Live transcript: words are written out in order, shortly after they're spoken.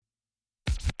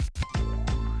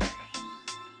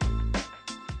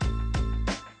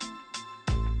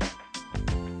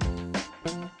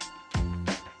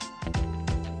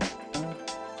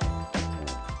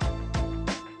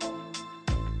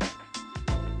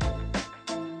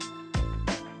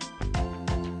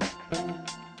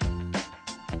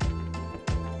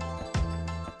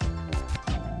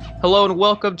Hello and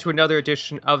welcome to another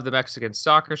edition of the Mexican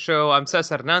Soccer Show. I'm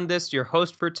Cesar Hernandez, your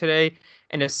host for today,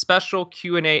 and a special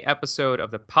Q&A episode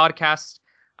of the podcast.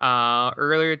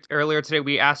 Earlier today,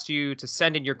 we asked you to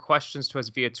send in your questions to us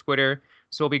via Twitter,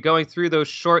 so we'll be going through those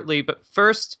shortly. But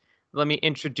first, let me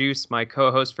introduce my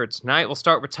co-host for tonight. We'll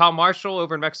start with Tom Marshall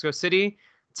over in Mexico City.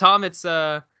 Tom, it's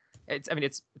a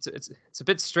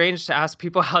bit strange to ask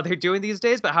people how they're doing these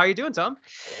days, but how are you doing, Tom?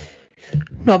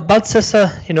 Not bad,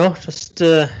 Cesar. Just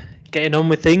getting on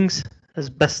with things as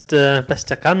best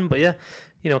I can. But yeah,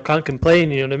 can't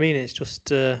complain. You know what I mean? It's just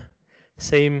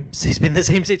same. It's been the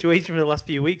same situation for the last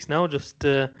few weeks now. Just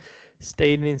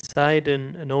staying inside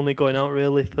and only going out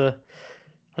really for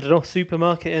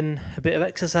supermarket and a bit of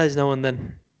exercise now and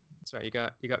then. That's right. You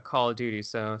got Call of Duty,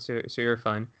 so you're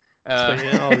fine.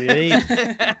 All you need.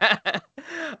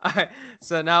 All right,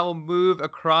 so now we'll move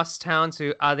across town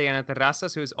to Adriana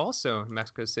Terrazas, who is also in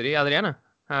Mexico City. Adriana,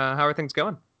 how are things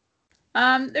going?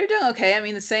 They're doing okay. I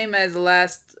mean, the same as the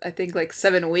last, I think,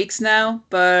 7 weeks now.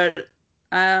 But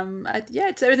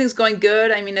everything's going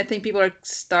good. I mean, I think people are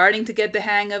starting to get the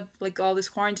hang of all this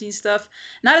quarantine stuff.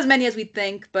 Not as many as we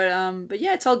think, but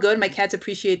yeah, it's all good. My cats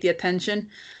appreciate the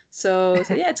attention. So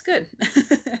yeah, it's good.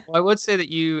 Well, I would say that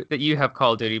you have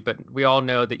Call of Duty, but we all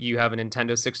know that you have a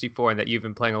Nintendo 64 and that you've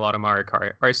been playing a lot of Mario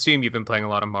Kart. Or I assume you've been playing a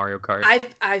lot of Mario Kart. I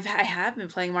have been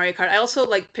playing Mario Kart. I also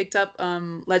picked up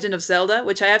Legend of Zelda,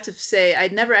 which I have to say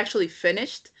I'd never actually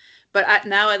finished, but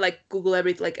now I Google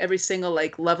every single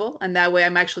level, and that way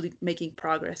I'm actually making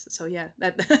progress. So yeah,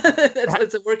 that's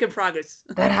a work in progress.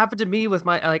 That happened to me with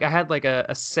my I had a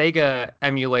Sega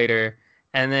emulator.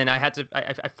 And then I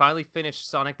finally finished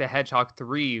Sonic the Hedgehog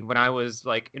 3 when I was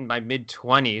in my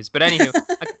mid-20s. But anywho,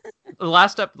 the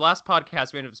last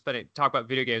podcast we ended up talk about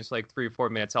video games for 3 or 4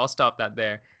 minutes. I'll stop that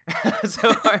there.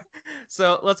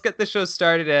 So let's get the show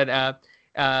started and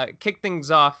kick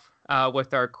things off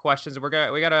with our questions. We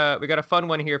got a fun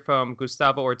one here from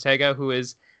Gustavo Ortega, who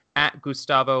is at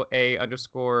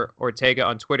Gustavo_A_Ortega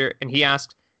on Twitter, and he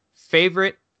asked,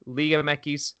 favorite Liga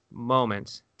MX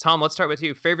moment. Tom, let's start with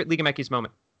you. Favorite Liga MX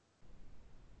moment?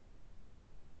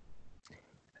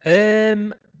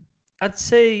 I'd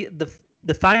say the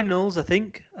finals. I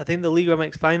think the Liga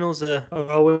MX finals are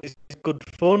always good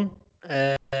fun.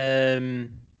 I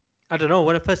don't know.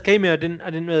 When I first came here, I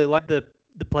didn't really like the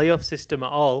playoff system at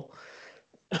all,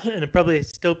 and I probably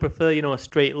still prefer a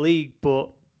straight league.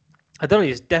 But I don't know.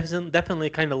 You definitely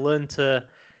kind of learn to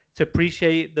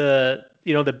appreciate the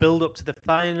build up to the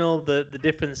final, the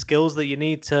different skills that you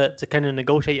need to kind of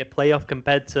negotiate a playoff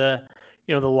compared to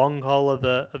the long haul of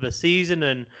a season.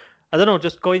 And I don't know,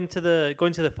 just going to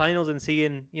the finals and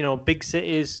seeing big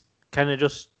cities kind of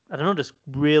just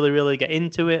really get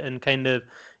into it and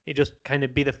it just kind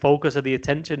of be the focus of the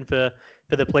attention for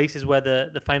the places where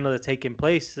the final are taking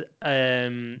place. So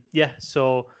I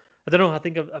don't know. I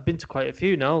think I've been to quite a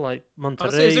few now, like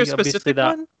Monterrey. Is there a specific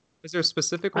one? Is there a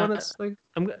specific one that's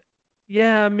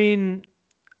Yeah, I think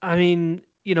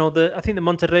the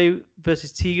Monterrey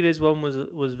versus Tigres one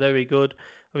was very good.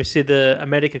 Obviously, the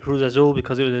America Cruz Azul,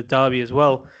 because it was a derby as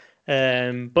well.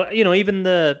 But even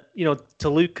the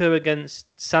Toluca against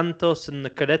Santos and the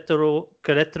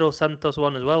Querétaro Santos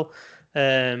one as well.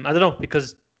 I don't know,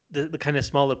 because the kind of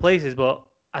smaller places, but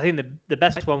I think the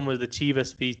best one was the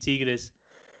Chivas v Tigres.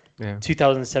 Yeah.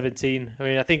 2017. I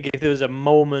mean, I think if there was a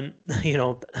moment,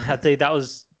 I'd say that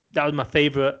was my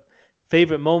favorite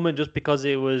moment, just because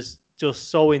it was just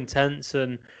so intense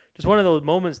and just one of those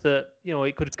moments that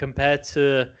it could compare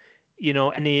to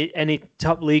any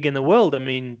top league in the world. I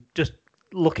mean, just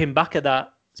looking back at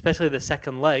that, especially the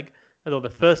second leg, although the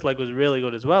first leg was really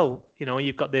good as well.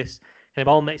 You've got this kind of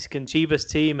all Mexican Chivas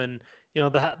team, and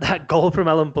that goal from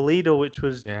Alan Pulido, which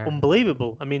was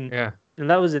unbelievable. I mean, and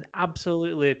that was an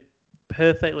absolutely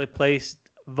perfectly placed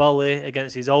volley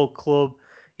against his old club.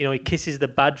 He kisses the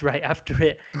badge right after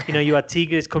it. You had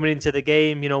Tigres coming into the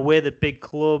game. We're the big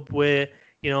club. We're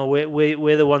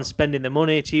the ones spending the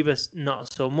money. Chivas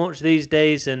not so much these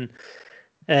days. And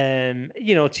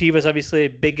Chivas obviously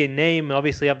big in name.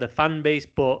 Obviously have the fan base,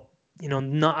 but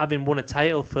not having won a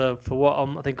title for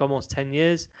what I think almost 10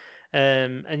 years.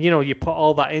 And you put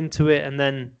all that into it, and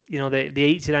then the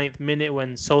 89th minute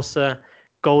when Sosa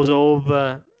goes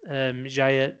over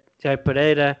Jair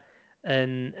Pereira.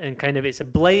 And kind of it's a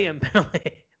blatant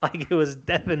penalty. It was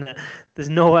definite.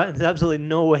 There's absolutely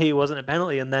no way it wasn't a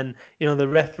penalty. And then the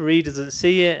referee doesn't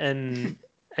see it, and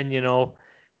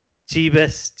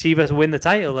Chivas win the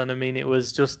title. And I mean, it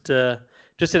was just an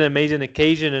amazing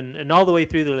occasion, and all the way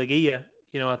through the Liguilla.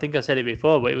 I think I said it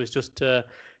before, but it was just to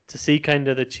see kind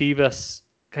of the Chivas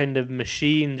kind of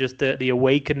machine, just the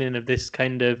awakening of this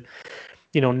kind of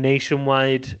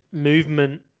nationwide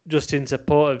movement just in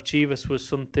support of Chivas was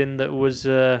something that was,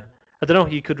 I don't know,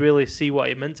 you could really see what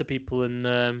it meant to people,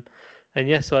 and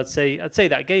yeah, so I'd say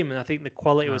that game, and I think the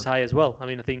quality was high as well. I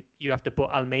mean, I think you have to put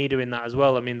Almeida in that as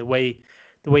well. I mean, the way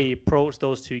he approached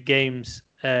those two games,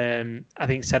 I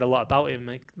think said a lot about him.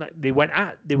 Like they went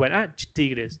at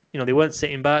Tigres. They weren't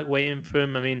sitting back waiting for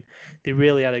him. I mean, they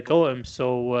really had a go at him.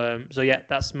 So yeah,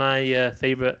 that's my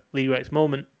favorite Liga MX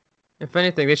moment. If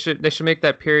anything, they should make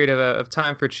that period of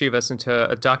time for Chivas into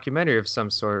a documentary of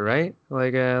some sort, right?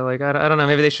 Like I don't know,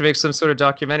 maybe they should make some sort of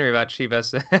documentary about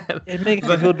Chivas. It makes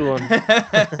a good one,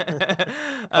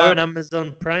 or an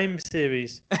Amazon Prime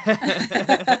series.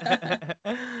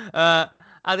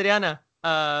 Adriana,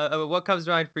 what comes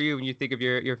to mind for you when you think of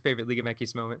your favorite Liga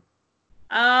MX moment?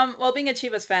 Well, being a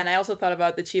Chivas fan, I also thought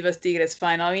about the Chivas Tigres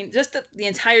final. I mean, just the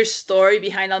entire story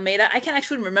behind Almeida. I can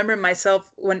actually remember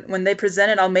myself when they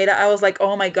presented Almeida, I was like,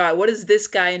 oh my God, what does this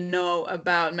guy know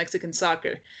about Mexican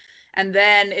soccer? And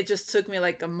then it just took me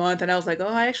like a month, and I was like, oh,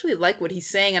 I actually like what he's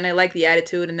saying, and I like the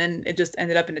attitude, and then it just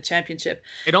ended up in the championship.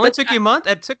 It only took you a month?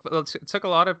 It took a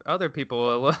lot of other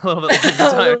people a little bit of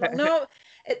time. No,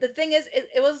 the thing is,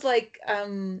 it was like...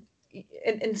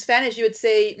 in Spanish, you would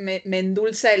say "me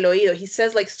endulza el oído." He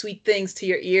says like sweet things to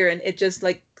your ear, and it just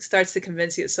like starts to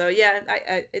convince you. So yeah,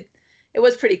 it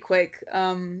was pretty quick.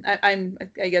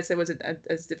 I guess it wasn't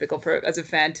as difficult as a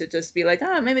fan to just be like,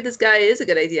 maybe this guy is a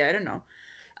good idea. I don't know.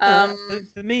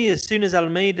 For me, as soon as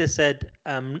Almeida said,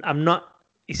 I'm not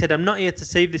here to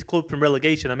save this club from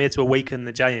relegation. I'm here to awaken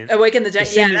the Giants. Awaken the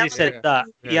Giants. As soon as he said that,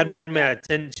 he had my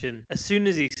attention. As soon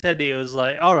as he said it, it was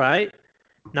like, all right.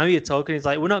 Now you're talking. He's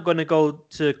like, we're not going to go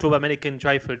to Club America and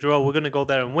try for a draw. We're going to go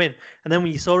there and win. And then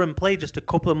when you saw him play just a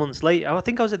couple of months later, I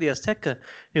think I was at the Azteca.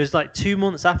 It was like 2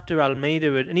 months after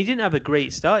Almeida, and he didn't have a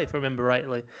great start, if I remember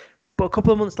rightly. But a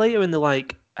couple of months later, in the I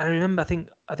remember, I think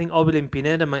Orbelin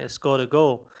Pineda might have scored a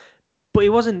goal. But it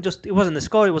wasn't the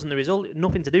score, it wasn't the result,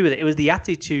 nothing to do with it. It was the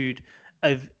attitude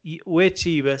of, we're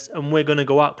Chivas and we're going to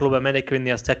go out Club America in the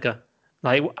Azteca.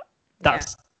 Like,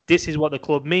 that's... Yeah. This is what the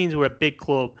club means. We're a big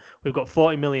club. We've got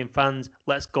 40 million fans.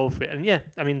 Let's go for it. And yeah,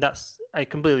 I mean, I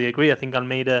completely agree. I think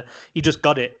Almeida, he just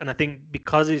got it. And I think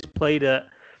because he's played at,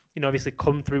 obviously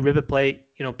come through River Plate,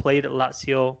 played at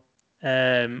Lazio,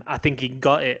 I think he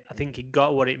got it. I think he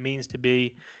got what it means to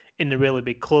be in a really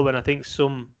big club. And I think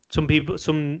some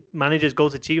managers go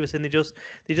to Chivas and they just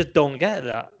don't get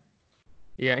that.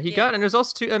 Yeah, he got, and there's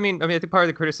also too, I mean, I think part of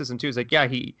the criticism too is like, yeah,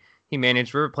 he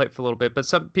managed River Plate for a little bit, but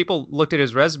some people looked at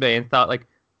his resume and thought, like,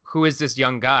 who is this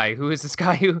young guy? Who is this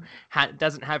guy who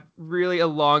doesn't have really a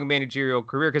long managerial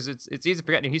career? Because it's easy to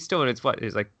forget. And he's still in his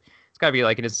it's got to be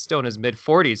like still in his mid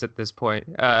 40s at this point,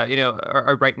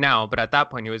 or right now. But at that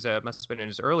point, he was must have been in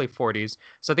his early 40s.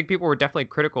 So I think people were definitely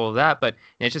critical of that. But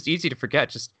it's just easy to forget.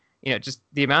 Just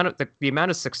the amount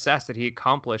of success that he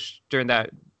accomplished during that.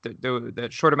 The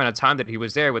short amount of time that he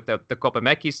was there with the Copa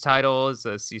MX titles,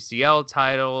 the CCL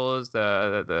titles,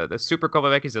 the Super Copa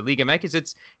MX, the Liga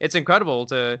MX, it's incredible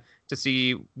to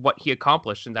see what he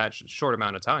accomplished in that short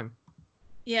amount of time.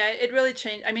 Yeah, it really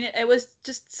changed. I mean, it was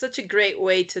just such a great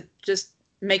way to just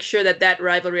make sure that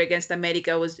rivalry against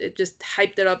America it just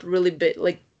hyped it up really big,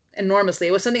 like enormously.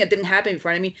 It was something that didn't happen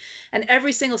before. I mean, and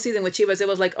every single season with Chivas, it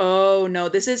was like, oh no,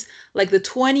 this is like the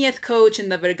 20th coach in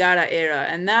the Vergara era,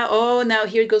 and now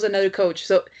here goes another coach.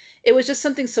 So it was just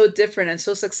something so different and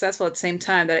so successful at the same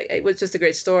time that it was just a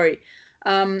great story.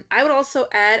 I would also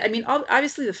add, I mean,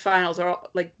 obviously the finals are all,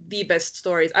 like the best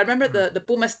stories. I remember the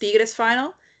Pumas Tigres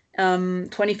final,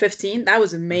 2015. That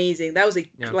was amazing. That was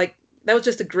that was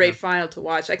just a great final to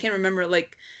watch. I can't remember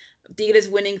like Tigres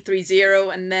winning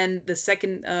 3-0, and then the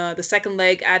second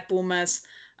leg at Pumas,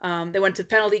 they went to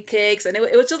penalty kicks, and it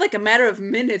was just like a matter of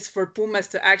minutes for Pumas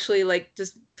to actually like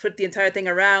just put the entire thing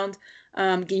around.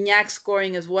 Guignac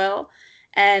scoring as well,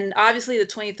 and obviously the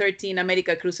 2013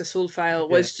 America Cruz Azul final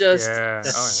was just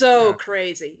so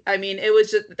crazy. I mean, it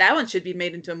was just, that one should be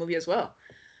made into a movie as well.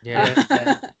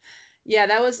 Yeah. Yeah,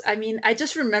 that was, I mean, I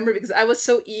just remember because I was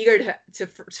so eager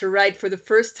to write for the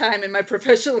first time in my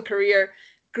professional career,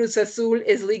 Cruz Azul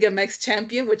is Liga MX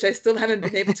champion, which I still haven't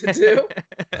been able to do.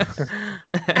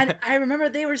 And I remember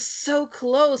they were so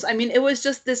close. I mean, it was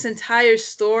just this entire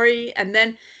story. And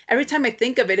then every time I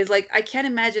think of it, it's like, I can't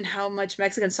imagine how much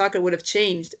Mexican soccer would have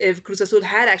changed if Cruz Azul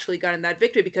had actually gotten that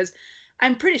victory, because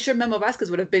I'm pretty sure Memo Vasquez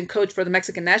would have been coach for the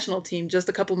Mexican national team just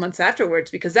a couple months afterwards,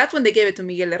 because that's when they gave it to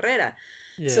Miguel Herrera.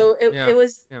 Yeah. So it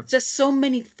was Yeah. just so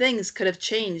many things could have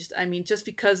changed. I mean, just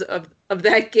because of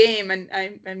that game. And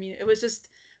I mean, it was just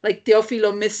like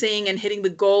Teofilo missing and hitting the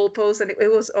goalpost. And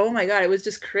it was, oh my God, it was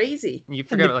just crazy. You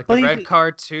forget like the red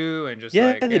card too, and just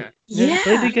they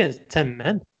played against 10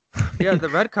 men. Yeah, the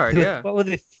red card, yeah. What were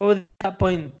they at that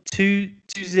point?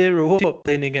 2-0 up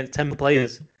playing against 10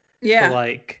 players Yeah. for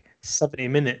like 70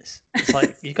 minutes. It's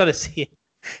like, you got to see it.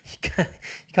 You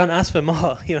can't ask for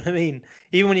more, you know what I mean?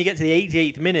 Even when you get to the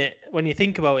 88th minute, when you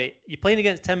think about it, you're playing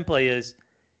against 10 players,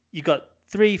 you got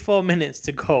 3-4 minutes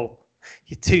to go.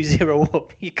 You're 2-0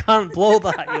 up. You can't blow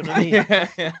that, you know what I mean? Yeah.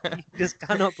 You just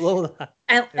cannot blow that.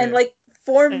 And like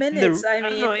 4 minutes. I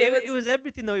mean, it was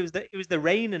everything though. It was the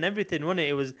rain and everything, wasn't it?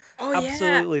 It was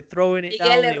absolutely throwing it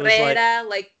Miguel down. Herrera, It was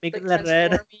like Miguel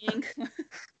Herrera.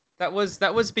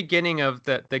 That was beginning of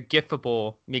the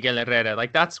gifable Miguel Herrera.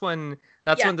 Like that's when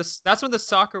the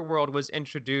soccer world was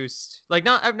introduced. Like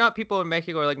not people in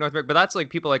Mexico or like North America, but that's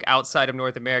like people like outside of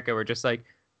North America were just like,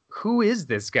 who is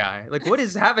this guy? Like, what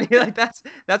is happening? Like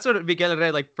that's what Miguel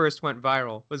Herrera like first went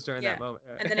viral, was during that moment.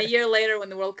 And then a year later when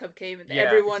the World Cup came, and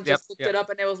everyone just looked it up,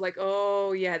 and it was like,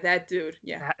 oh yeah, that dude.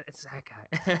 Yeah, it's that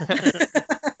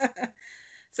guy.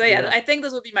 So yeah, I think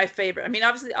this would be my favorite. I mean,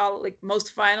 obviously all like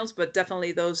most finals, but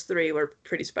definitely those three were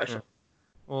pretty special. Yeah.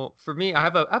 Well, for me, I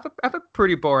have a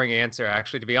pretty boring answer,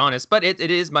 actually, to be honest. But it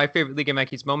is my favorite Liga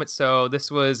MX moment. So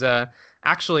this was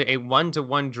actually a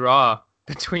 1-1 draw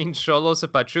between Xolos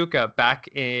and Pachuca back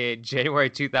in January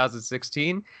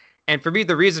 2016. And for me,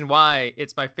 the reason why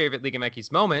it's my favorite Liga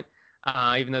MX moment,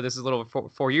 even though this is a little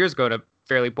 4 years ago, and a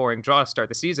fairly boring draw to start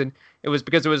the season, it was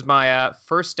because it was my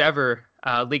first ever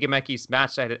Liga MX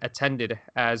match I had attended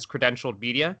as credentialed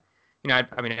media. You know,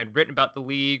 I'd written about the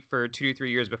league for 2 to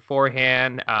 3 years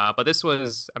beforehand, but this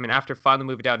was, after finally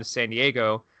moving down to San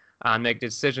Diego, make the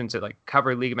decision to like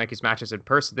cover Liga MX matches in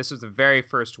person. This was the very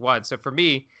first one. So for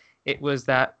me, it was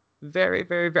that very,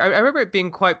 very, very. I remember it being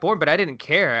quite boring, but I didn't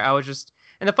care. I was just,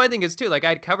 and the funny thing is too, like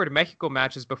I'd covered Mexico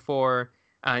matches before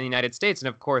in the United States, and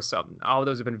of course, all of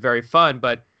those have been very fun.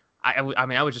 But I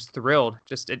was just thrilled,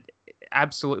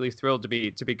 absolutely thrilled to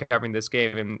be covering this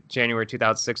game in January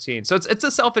 2016. So it's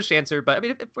a selfish answer, but I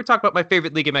mean, if we're talking about my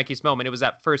favorite Liga MX moment, it was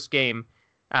that first game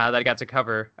that I got to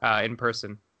cover in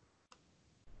person.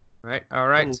 Right. All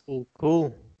right.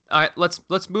 Cool. All right.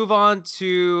 Let's move on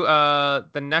to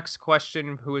the next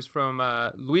question, who is from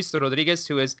Luis Rodriguez,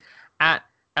 who is at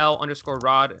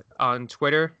L_Rod on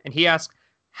Twitter, and he asks,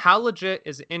 how legit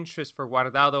is interest for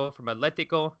Guardado from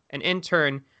Atletico, and in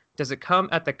turn, does it come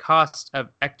at the cost of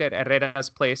Héctor Herrera's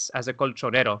place as a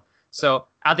colchonero? So,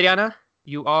 Adriana,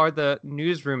 you are the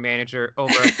newsroom manager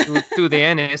over at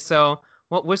TUDN. So,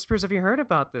 what whispers have you heard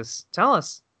about this? Tell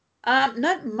us.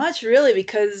 Not much really,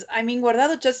 because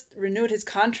Guardado just renewed his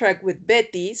contract with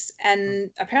Betis, and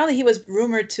apparently he was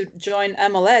rumored to join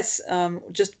MLS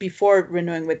just before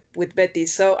renewing with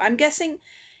Betis. So I'm guessing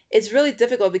it's really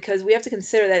difficult, because we have to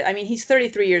consider that, he's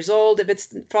 33 years old. If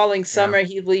it's following summer,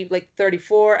 he'll be like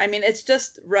 34. it's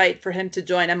just right for him to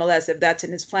join MLS if that's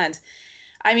in his plans.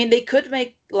 They could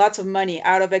make lots of money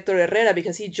out of Héctor Herrera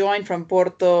because he joined from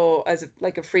Porto as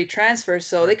a free transfer.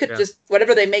 So they could just,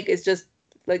 whatever they make is just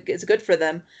like, it's good for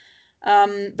them.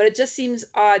 But it just seems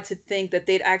odd to think that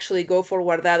they'd actually go for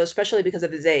Guardado, especially because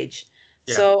of his age.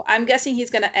 Yeah. So I'm guessing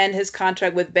he's going to end his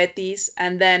contract with Betis,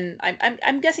 and then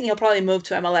I'm guessing he'll probably move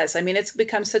to MLS. It's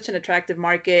become such an attractive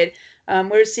market.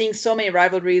 We're seeing so many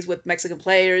rivalries with Mexican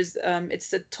players.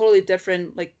 It's a totally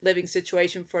different living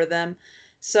situation for them.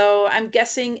 So I'm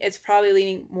guessing it's probably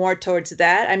leaning more towards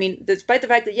that. Despite the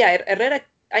fact that Herrera,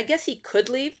 I guess he could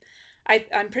leave.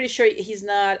 I'm pretty sure he's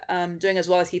not doing as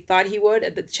well as he thought he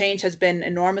would. The change has been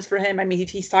enormous for him.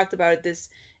 He's talked about this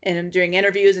during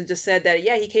interviews, and just said that,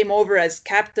 he came over as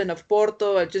captain of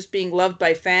Porto, just being loved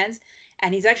by fans.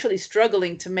 And he's actually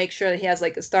struggling to make sure that he has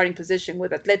a starting position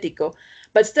with Atletico.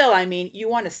 But still, you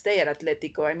want to stay at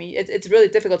Atletico. It's really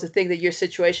difficult to think that your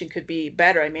situation could be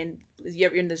better.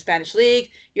 You're in the Spanish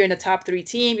league, you're in the top 3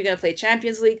 team, you're going to play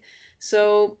Champions League.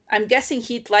 So I'm guessing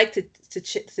he'd like to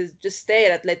just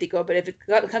stay at Atletico. But if it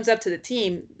comes up to the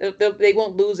team, they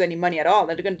won't lose any money at all.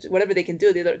 They're going to, whatever they can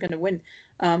do, they're going to win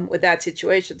with that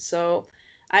situation. So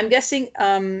I'm guessing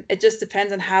it just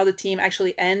depends on how the team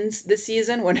actually ends the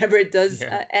season, whenever it does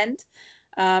end.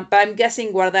 But I'm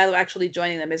guessing Guardado actually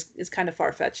joining them is kind of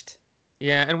far-fetched.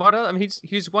 Yeah, and Guardado,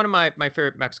 he's one of my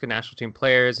favorite Mexican national team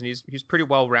players, and he's pretty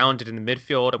well-rounded in the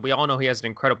midfield. We all know he has an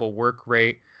incredible work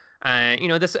rate.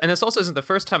 This also isn't the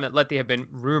first time that Leti have been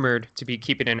rumored to be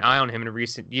keeping an eye on him in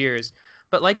recent years.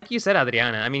 But like you said,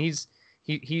 Adriana,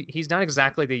 he's not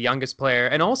exactly the youngest player,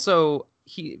 and also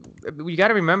you got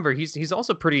to remember he's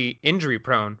also pretty injury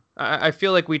prone. I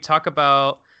feel like we talk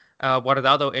about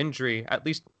Guardado injury at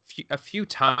least a few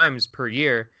times per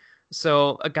year.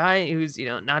 So a guy who's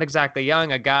not exactly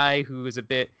young, a guy who is a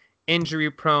bit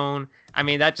injury prone. I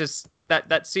mean, that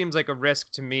seems like a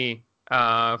risk to me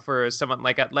for someone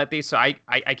like Atleti. So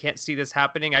I can't see this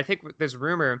happening. I think there's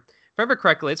rumor, if I remember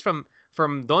correctly, it's from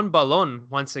Don Balon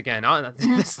once again.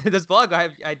 This blog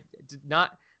I did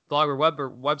not blog or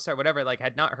website, whatever, like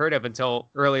had not heard of until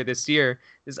earlier this year.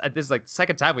 This is like the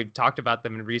second time we've talked about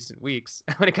them in recent weeks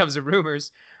when it comes to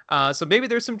rumors. So maybe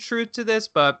there's some truth to this,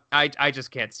 but I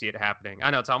just can't see it happening.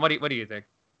 I know, Tom. What do you think?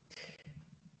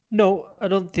 No, I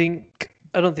don't think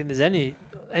there's any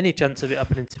chance of it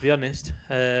happening, to be honest.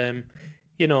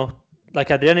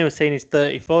 Like Adriana was saying, he's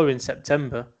 34 in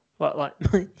September. What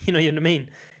you know what I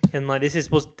mean? And like this is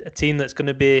a team that's going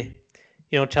to be,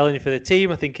 challenging for the team.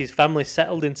 I think his family's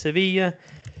settled in Sevilla.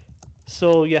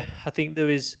 So yeah, I think there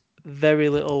is very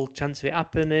little chance of it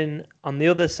happening. On the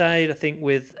other side, I think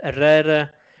with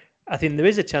Herrera, I think there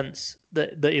is a chance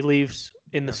that he leaves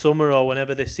in the summer or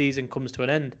whenever this season comes to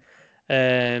an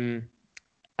end.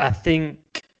 I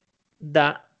think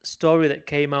that story that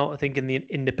came out, I think in the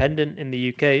Independent in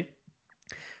the UK,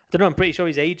 I don't know, I'm pretty sure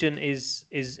his agent is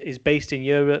based in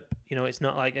Europe. It's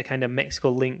not like a kind of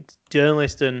Mexico-linked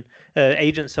journalist and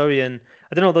agent, sorry. And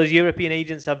I don't know, those European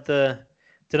agents have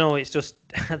it's just,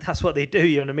 that's what they do,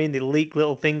 you know what I mean? They leak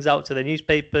little things out to the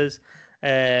newspapers,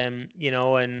 and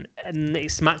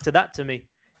it smacked of that to me.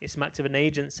 It smacked of an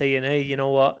agent saying, hey, you know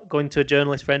what, going to a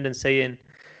journalist friend and saying,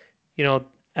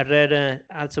 Herrera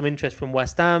had some interest from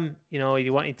West Ham, he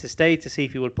wanted to stay to see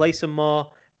if he would play some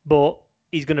more, but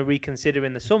he's going to reconsider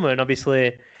in the summer. And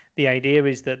obviously the idea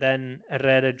is that then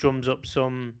Herrera drums up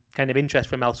some kind of interest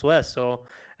from elsewhere. So,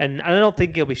 and I don't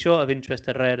think he'll be short of interest,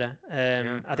 Herrera.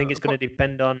 I think it's going to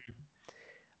depend on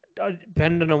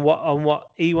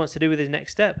what he wants to do with his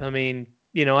next step. I mean,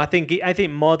 I think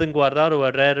more than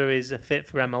Guardado, Herrera is a fit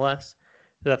for MLS.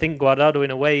 But I think Guardado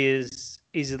in a way is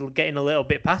getting a little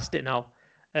bit past it now.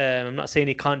 I'm not saying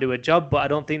he can't do a job, but I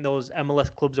don't think those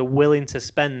MLS clubs are willing to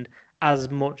spend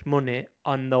as much money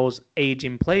on those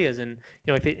aging players. And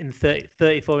if it in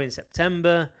 34 in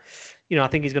September, I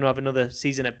think he's going to have another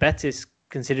season at Betis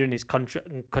considering his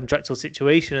contractual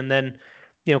situation. And then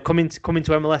coming to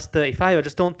MLS 35, I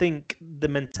just don't think the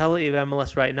mentality of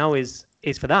MLS right now is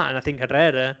for that. And I think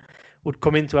Herrera would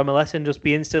come into MLS and just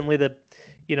be instantly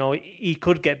he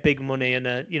could get big money in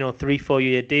a 3-4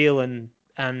 year deal and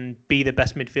be the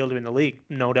best midfielder in the league,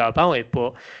 no doubt about it.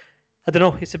 But I don't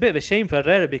know. It's a bit of a shame for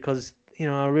Herrera because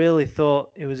I really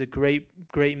thought it was a great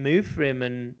move for him,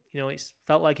 and it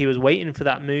felt like he was waiting for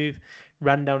that move,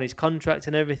 ran down his contract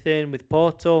and everything with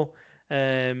Porto.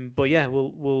 But yeah,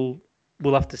 we'll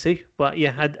have to see. But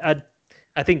yeah,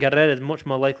 I think Herrera is much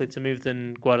more likely to move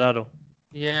than Guardado.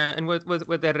 Yeah, and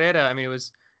with Herrera, I mean, it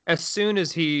was as soon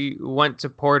as he went to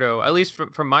Porto, at least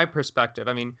from my perspective.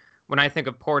 I mean, when I think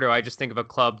of Porto, I just think of a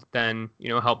club that then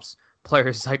helps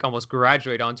players like almost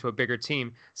graduate onto a bigger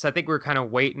team. So I think we're kind of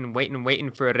waiting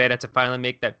for Herrera to finally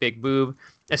make that big move,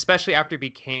 especially after he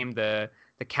became the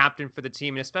captain for the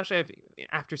team, and especially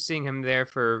after seeing him there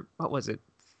for, what was it,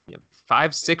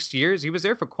 5-6 years? He was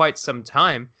there for quite some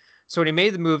time. So when he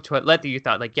made the move to Atleti, you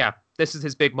thought like, yeah, this is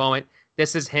his big moment.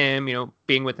 This is him,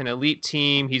 being with an elite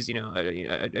team. He's,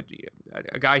 a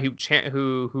guy who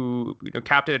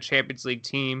captained a Champions League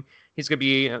team. He's going to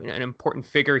be an important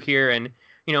figure here, and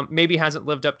maybe hasn't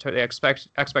lived up to the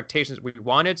expectations we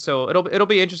wanted. So it'll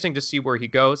be interesting to see where he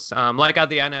goes. Like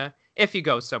Adriana, if he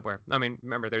goes somewhere. I mean,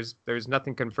 remember, there's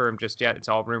nothing confirmed just yet. It's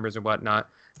all rumors and whatnot.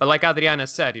 But like Adriana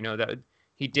said, that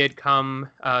he did come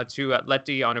to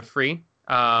Atleti on a free.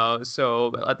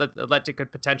 So Atleti could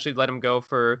potentially let him go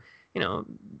for,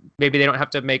 maybe they don't have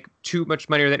to make too much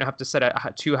money or they don't have to set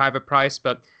a too high of a price.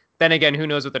 But then again, who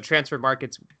knows what the transfer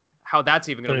mark's how that's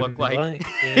even going to look like.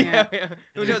 Yeah.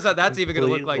 Who knows how that's even going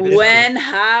to look like. When,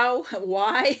 how,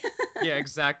 why? Yeah,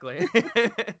 exactly.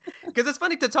 Because it's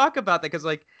funny to talk about that because,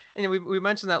 like, we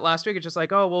mentioned that last week. It's just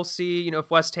like, oh, we'll see, if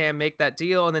West Ham make that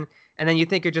deal. And then you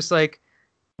think you're just like,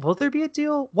 will there be a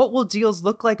deal? What will deals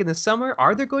look like in the summer?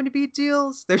 Are there going to be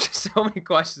deals? There's just so many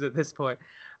questions at this point.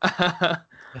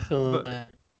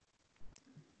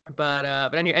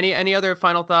 But any other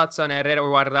final thoughts on Herrera or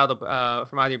Guardado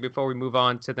from either before we move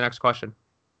on to the next question?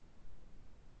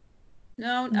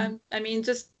 No, I mean,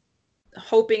 just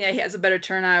hoping he has a better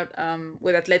turnout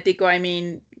with Atletico. I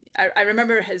mean, I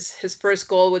remember his first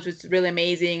goal, which was really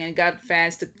amazing and got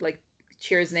fans to like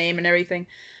cheer his name and everything.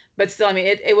 But still, I mean,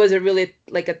 it was a really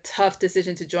like a tough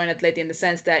decision to join Atleti in the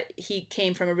sense that he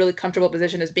came from a really comfortable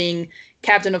position as being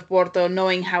captain of Porto,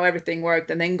 knowing how everything worked,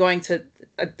 and then going to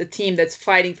the team that's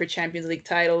fighting for Champions League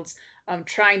titles,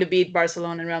 trying to beat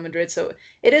Barcelona and Real Madrid. So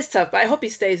it is tough, but I hope he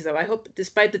stays, though. I hope,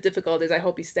 despite the difficulties, I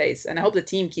hope he stays, and I hope the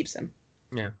team keeps him.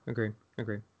 Yeah, agree.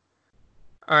 All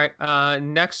right,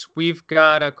 next we've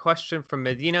got a question from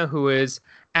Medina, who is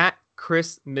at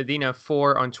Chris Medina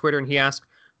 4 on Twitter, and he asked,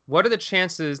 what are the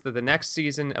chances that the next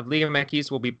season of Liga MX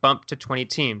will be bumped to 20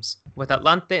 teams, with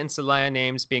Atlante and Celaya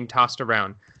names being tossed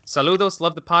around? Saludos,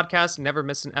 love the podcast, never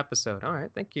miss an episode. All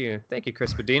right, thank you,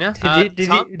 Chris Medina.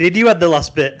 Did you add the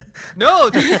last bit? No.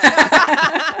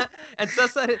 And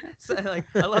Cesar, I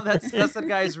love that Cesar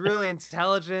guy is really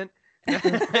intelligent.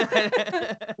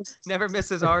 Never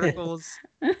misses articles.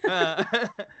 No,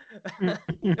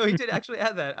 he did actually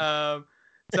add that.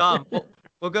 Tom,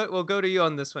 we'll go to you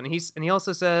on this one. He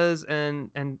also says,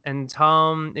 and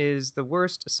Tom is the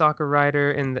worst soccer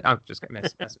writer in the. Oh, just got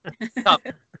messed. Tom,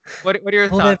 what are your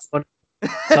thoughts?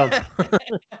 Tom.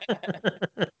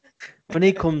 When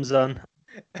he comes on,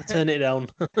 I turn it down.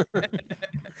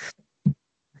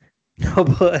 No,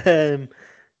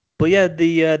 but yeah,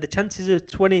 the chances of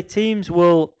 20 teams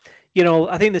will,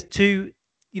 I think there's two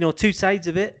sides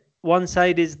of it. One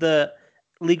side is that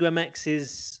Liga MX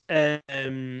is,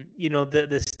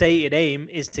 the stated aim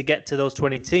is to get to those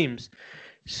 20 teams.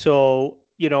 So,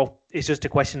 it's just a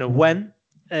question of when.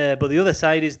 But the other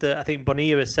side is that I think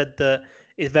Bonilla has said that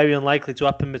it's very unlikely to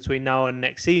happen between now and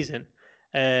next season.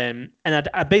 And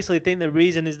I basically think the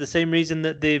reason is the same reason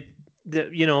that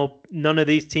none of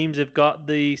these teams have got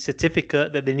the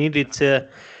certificate that they needed to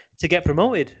get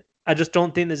promoted. I just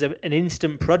don't think there's an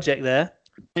instant project there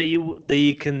that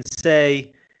you can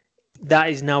say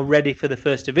that is now ready for the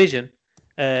first division.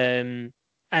 And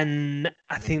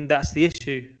I think that's the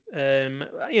issue. There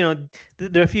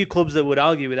are a few clubs that would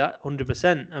argue with that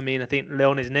 100%. I mean, I think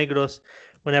Leones Negros,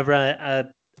 whenever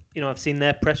I've seen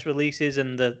their press releases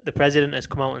and the president has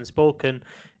come out and spoken,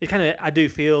 you do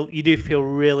feel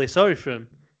really sorry for them,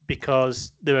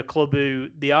 because they're a club who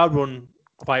they are run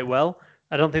quite well.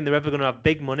 I don't think they're ever going to have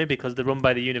big money because they're run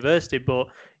by the university, but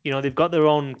they've got their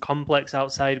own complex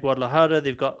outside Guadalajara.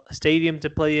 They've got a stadium to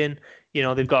play in.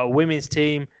 They've got a women's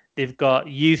team. They've got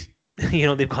youth.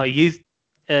 They've got a youth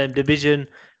division.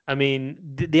 I mean,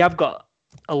 they have got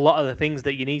a lot of the things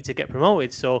that you need to get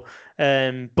promoted. So,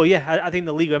 but yeah, I think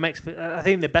the Liga MX. I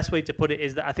think the best way to put it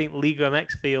is that I think Liga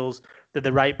MX feels that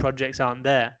the right projects aren't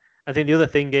there. I think the other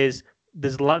thing is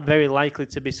there's very likely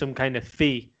to be some kind of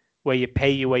fee where you pay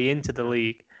your way into the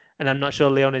league, and I'm not sure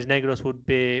Leones Negros would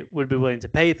be willing to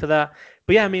pay for that.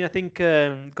 But yeah, I mean, I think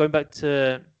going back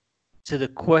to the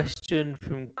question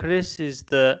from Chris is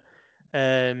that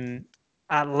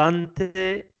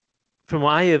Atlante, from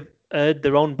what I have heard,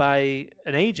 they're owned by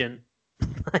an agent.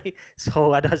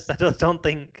 So I don't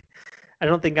think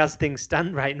as things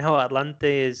stand right now, Atlante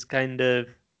is kind of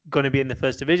going to be in the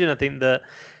first division. I think that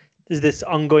there's this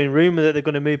ongoing rumor that they're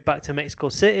going to move back to Mexico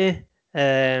City.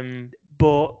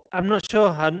 But I'm not sure.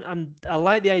 I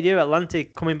like the idea of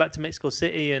Atlante coming back to Mexico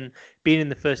City and being in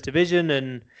the first division,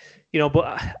 and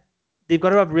but they've got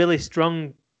to have really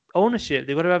strong ownership.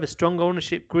 They've got to have a strong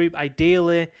ownership group.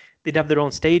 Ideally, they'd have their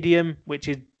own stadium, which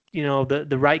is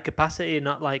the right capacity,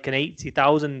 not like an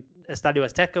 80,000 Estadio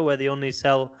Azteca where they only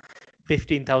sell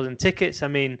 15,000 tickets. I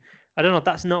mean, I don't know.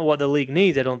 That's not what the league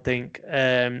needs, I don't think.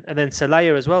 And then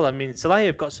Celaya as well. I mean, Celaya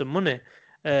have got some money.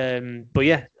 But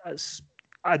yeah,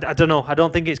 I don't know. I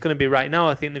don't think it's going to be right now.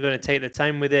 I think they're going to take their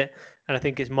time with it, and I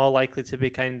think it's more likely to be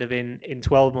kind of in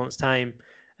 12 months' time,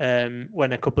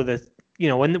 when a couple of the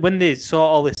when they sort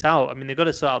all this out. I mean, they've got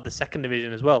to sort out the second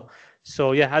division as well.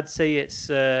 So yeah, I'd say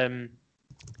it's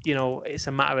it's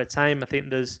a matter of time. I think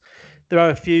there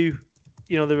are a few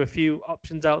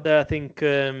options out there. I think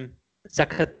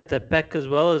Zacatepec as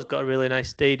well has got a really nice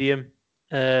stadium.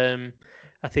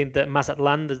 I think that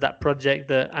Mazatlan, there's that project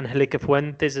that Angelica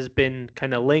Fuentes has been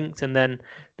kind of linked, and then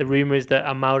the rumor is that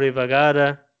Amaury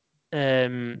Vergara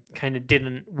kind of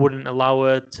wouldn't allow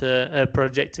her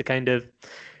project to kind of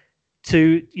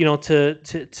to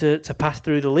pass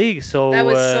through the league. So that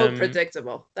was so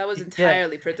predictable. That was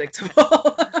entirely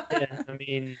predictable. Yeah, I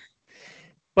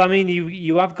mean,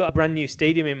 you have got a brand new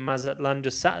stadium in Mazatlan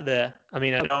just sat there. I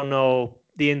mean, I don't know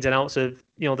the ins and outs of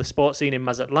the sports scene in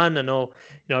Mazatlan. I know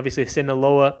obviously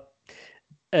Sinaloa,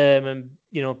 and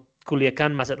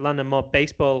Culiacan, Mazatlan are more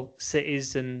baseball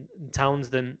cities and towns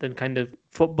than kind of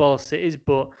football cities,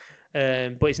 but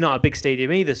it's not a big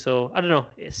stadium either. So I don't know.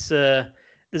 It's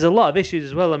there's a lot of issues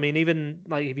as well. I mean, even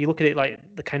like if you look at it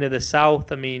like the kind of the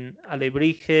south. I mean,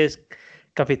 Alebrijes,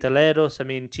 Cafetaleros, I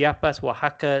mean, Chiapas,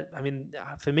 Oaxaca. I mean,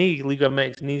 for me, Liga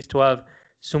MX needs to have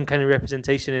some kind of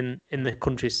representation in the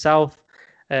country's south.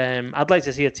 I'd like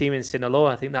to see a team in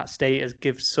Sinaloa. I think that state has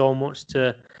given so much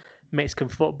to Mexican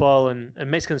football and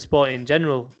Mexican sport in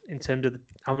general in terms of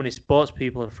how many sports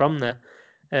people are from there.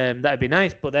 That'd be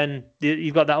nice. But then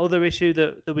you've got that other issue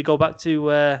that we go back to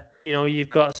where, you've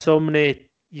got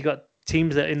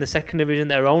teams that in the second division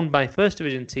that are owned by first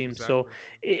division teams. Exactly. So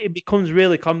it becomes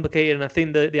really complicated. And I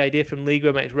think the idea from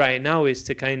Liga MX right now is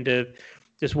to kind of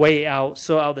just wait it out,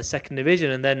 sort out the second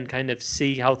division, and then kind of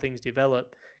see how things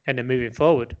develop kind of moving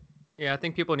forward. Yeah, I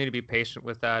think people need to be patient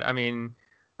with that. I mean,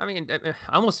 I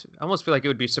almost feel like it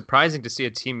would be surprising to see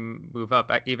a team move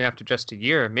up even after just a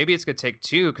year. Maybe it's going to take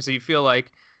 2 because you feel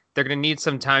like they're going to need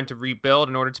some time to rebuild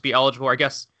in order to be eligible, I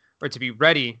guess, or to be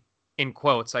ready, in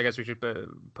quotes. I guess we should put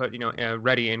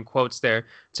ready in quotes there,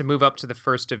 to move up to the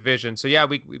first division. So yeah,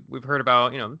 we've heard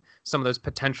about some of those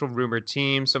potential rumored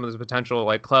teams, some of those potential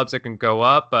like clubs that can go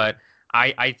up, but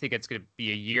I think it's going to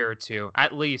be a year or two,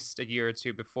 at least a year or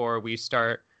two before we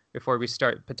start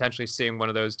potentially seeing one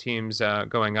of those teams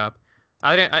going up.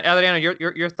 Adriana,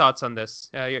 your thoughts on this?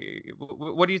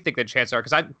 What do you think the chances are?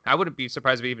 Because I wouldn't be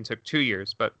surprised if it even took 2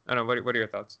 years, but I don't know. What are your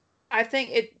thoughts? I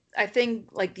think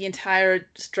like the entire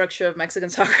structure of Mexican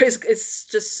soccer is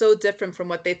just so different from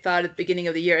what they thought at the beginning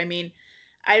of the year. I mean,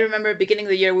 I remember at the beginning of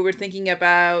the year, we were thinking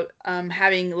about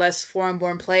having less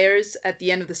foreign-born players at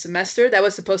the end of the semester. That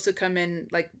was supposed to come in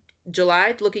like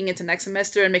July, looking into next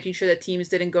semester and making sure that teams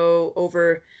didn't go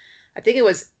over, I think it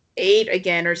was 8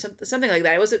 again or something like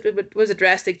that. It was a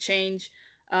drastic change.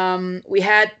 We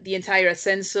had the entire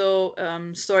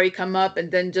Ascenso story come up,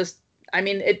 and then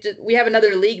we have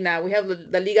another league now. We have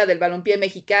the Liga del Balompié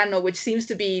Mexicano, which seems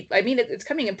to be, it's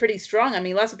coming in pretty strong. I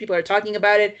mean, lots of people are talking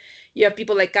about it. You have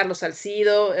people like Carlos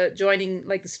Salcido joining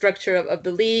like the structure of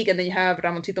the league, and then you have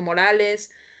Ramoncito Morales.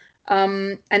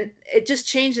 And it just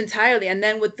changed entirely. And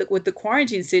then with the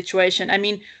quarantine situation, I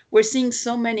mean, we're seeing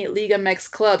so many Liga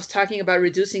MX clubs talking about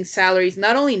reducing salaries,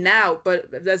 not only now,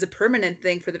 but as a permanent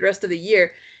thing for the rest of the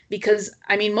year. Because,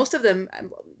 I mean, most of them,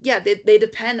 they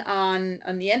depend on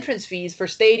the entrance fees for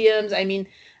stadiums. I mean,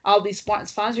 all these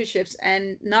sponsorships,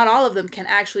 and not all of them can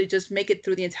actually just make it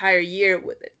through the entire year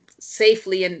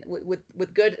safely and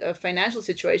with good financial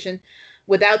situation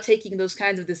without taking those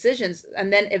kinds of decisions.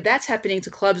 And then if that's happening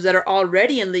to clubs that are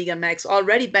already in Liga MX,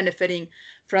 already benefiting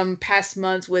from past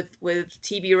months with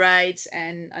TV rights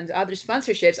and other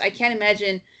sponsorships, I can't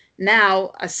imagine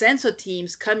now Ascenso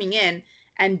teams coming in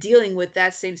and dealing with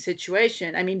that same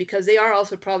situation. I mean, because they are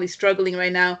also probably struggling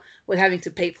right now with having to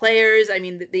pay players. I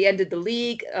mean, they ended the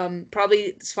league.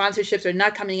 Probably sponsorships are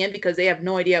not coming in because they have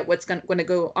no idea what's going to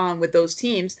go on with those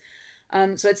teams.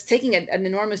 So it's taking an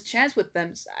enormous chance with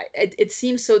them. It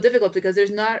seems so difficult because there's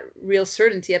not real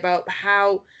certainty about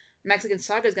how Mexican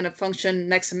soccer is going to function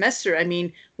next semester. I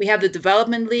mean, we have the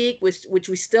development league, which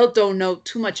we still don't know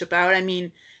too much about. I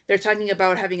mean, they're talking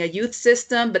about having a youth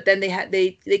system, but then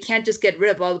they can't just get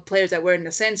rid of all the players that were in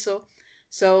Ascenso.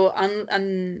 So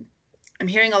I'm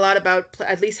hearing a lot about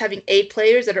at least having 8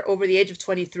 players that are over the age of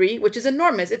 23, which is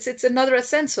enormous. It's another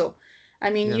Ascenso. I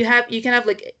mean, you can have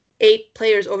like 8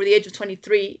 players over the age of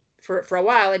 23 for a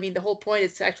while. I mean, the whole point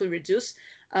is to actually reduce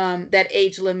that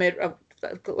age limit of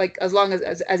like as long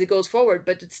as it goes forward.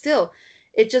 But it's still,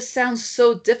 it just sounds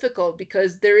so difficult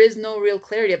because there is no real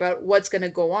clarity about what's going to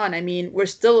go on. I mean, we're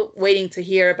still waiting to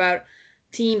hear about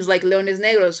teams like Leones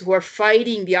Negros who are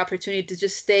fighting the opportunity to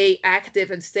just stay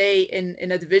active and stay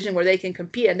in a division where they can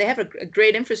compete. And they have a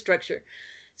great infrastructure.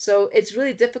 So it's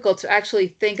really difficult to actually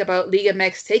think about Liga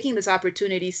MX taking this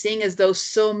opportunity, seeing as though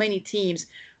so many teams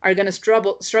are going to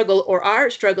struggle or are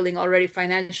struggling already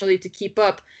financially to keep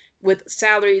up with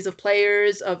salaries of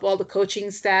players, of all the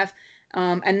coaching staff,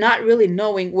 and not really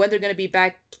knowing when they're going to be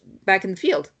back in the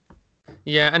field.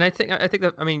 Yeah, and I think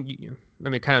that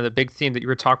kind of the big theme that you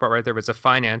were talking about right there was the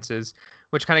finances,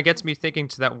 which kind of gets me thinking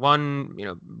to that one,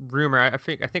 rumor. I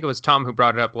think it was Tom who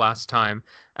brought it up last time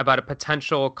about a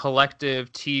potential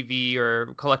collective TV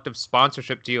or collective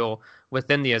sponsorship deal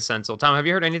within the Ascenso. Tom, have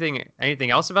you heard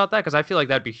anything else about that? Because I feel like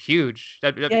that'd be huge.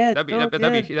 That'd be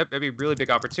a really big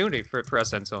opportunity for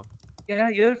Ascenso. Yeah,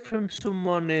 I heard from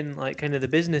someone in like kind of the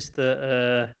business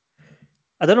that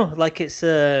I don't know, like it's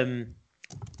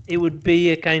it would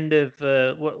be a kind of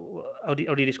how do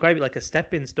you describe it? Like a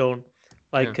stepping stone,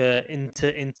 like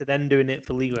into then doing it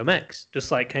for Liga MX,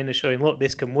 just like kind of showing, look,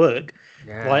 this can work.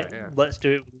 Let's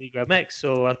do it with Liga MX.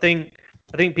 So I think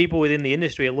people within the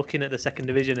industry are looking at the second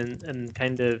division and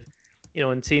kind of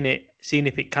and seeing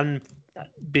if it can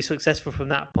be successful from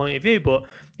that point of view. But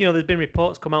there's been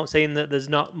reports come out saying that there's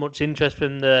not much interest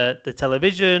from the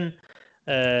television.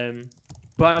 But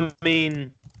I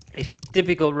mean, it's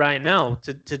difficult right now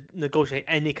to negotiate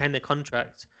any kind of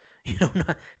contract.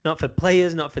 Not for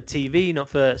players, not for TV, not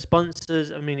for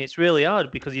sponsors. I mean, it's really hard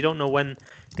because you don't know when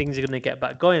things are going to get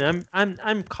back going.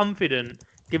 I'm confident,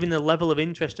 given the level of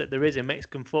interest that there is in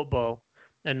Mexican football,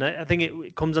 and I think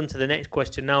it comes on to the next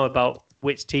question now about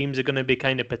which teams are going to be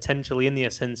kind of potentially in the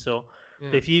Ascenso.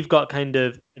 Yeah. If you've got kind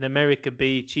of an America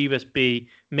B, Chivas B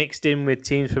mixed in with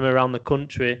teams from around the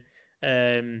country,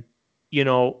 I'm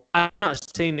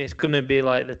not saying it's going to be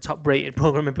like the top-rated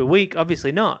program every week.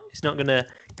 Obviously not. It's not going to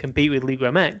compete with Liga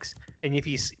MX. And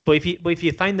if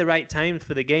you find the right times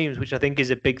for the games, which I think is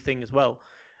a big thing as well,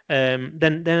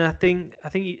 then I think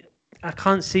I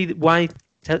can't see why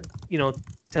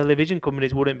television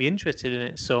companies wouldn't be interested in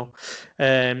it. So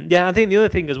I think the other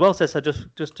thing as well, Cesar,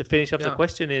 just to finish off the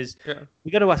question is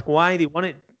we got to ask why they want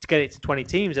it to get it to 20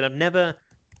 teams, and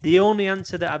the only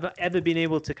answer that I've ever been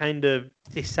able to kind of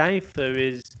decipher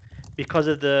is because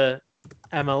of the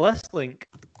MLS link.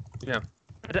 Yeah.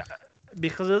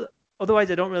 Because otherwise,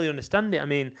 I don't really understand it. I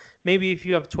mean, maybe if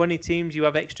you have 20 teams, you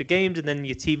have extra games, and then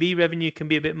your TV revenue can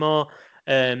be a bit more.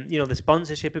 The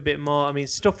sponsorship a bit more. I mean,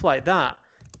 stuff like that.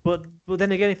 But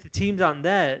then again, if the teams aren't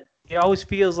there, it always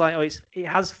feels like it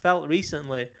has felt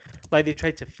recently like they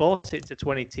tried to force it to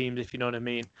 20 teams, if you know what I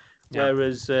mean. Yeah.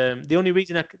 Whereas the only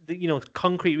reason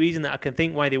concrete reason that I can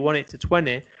think why they want it to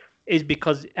 20 is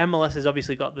because MLS has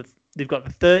obviously they've got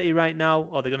the 30 right now,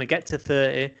 or they're going to get to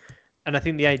 30, and I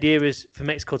think the idea is for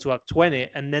Mexico to have 20,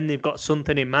 and then they've got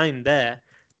something in mind there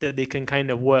that they can kind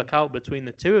of work out between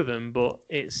the two of them. But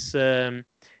it's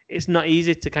not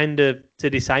easy to kind of to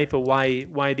decipher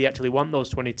why they actually want those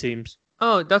 20 teams.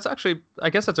 Oh, that's actually, I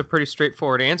guess that's a pretty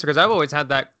straightforward answer, because I've always had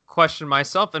that question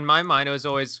myself. In my mind, I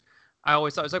always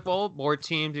thought it was like, well, more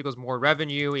teams equals more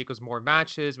revenue, equals more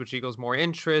matches, which equals more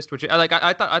interest. Which I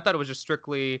thought it was just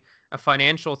strictly a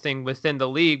financial thing within the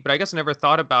league, but I guess I never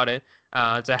thought about it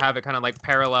to have it kind of like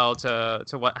parallel to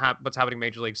what's happening in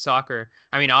Major League Soccer.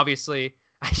 I mean, obviously,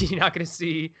 you're not going to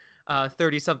see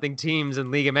 30-something teams in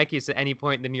Liga MX at any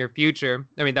point in the near future.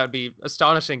 I mean, that would be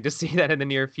astonishing to see that in the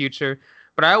near future.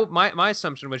 But my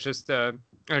assumption was just the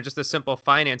simple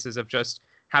finances of just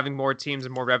having more teams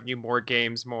and more revenue, more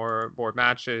games, more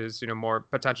matches,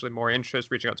 potentially more interest,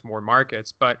 reaching out to more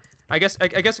markets. But I guess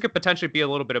it could potentially be a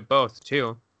little bit of both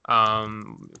too.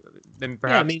 Then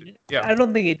perhaps, I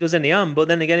don't think it does any harm. But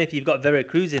then again, if you've got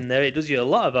Veracruz in there, it does you a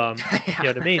lot of harm. You know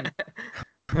what I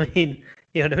mean?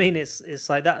 You know what I mean? It's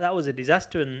like that was a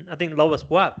disaster, and I think Lobos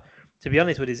Buap, to be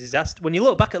honest with you, is a disaster. When you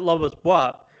look back at Lobos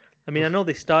Buap, I mean, I know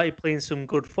they started playing some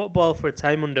good football for a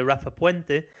time under Rafa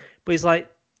Puente, but it's like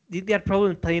they had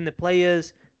problems playing the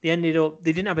players. They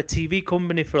didn't have a TV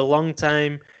company for a long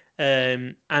time,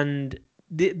 and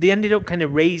they ended up kind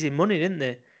of raising money, didn't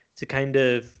they? To kind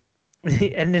of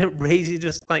ended up raising,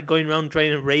 just like going around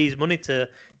trying to raise money to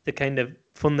kind of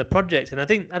fund the project. And I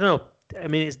don't know. I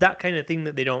mean, it's that kind of thing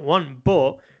that they don't want,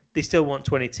 but they still want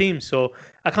 20 teams. So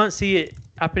I can't see it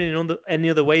happening any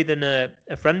other way than a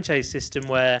franchise system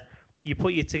where you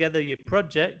put together your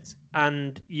project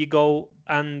and you go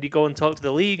and talk to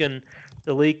the league, and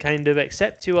the league kind of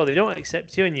accept you, or they don't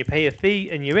accept you, and you pay a fee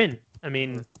and you're in. I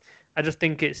mean, I just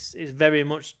think it's very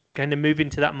much kind of moving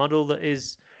to that model that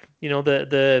is,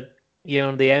 the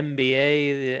NBA,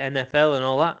 the NFL, and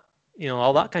all that,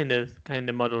 all that kind of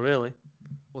model, really.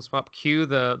 We'll swap. Cue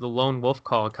the lone wolf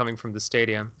call coming from the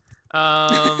stadium.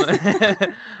 You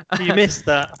missed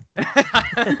that.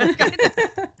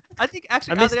 I think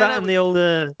actually I missed that in the old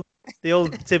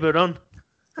Tiburon.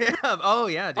 Yeah. Oh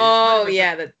yeah. Dude. Oh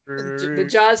yeah. The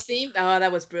Jaws theme. Oh, that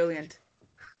was brilliant.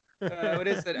 What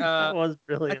is it? That was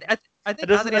brilliant. I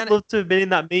think I'd love to have been in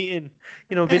that meeting.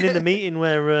 Been in the meeting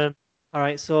where. All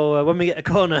right. So when we get a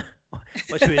corner,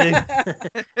 what should we do?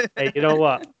 Hey, you know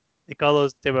what? They call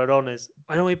those tiburones.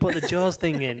 Why don't we put the Jaws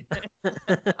thing in?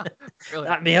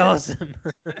 That'd be awesome.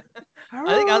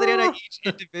 I think Adriana each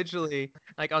individually,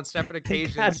 like on separate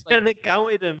occasions. Adriana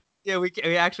counted them. Yeah, we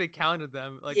actually counted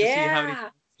them, to see how many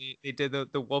they did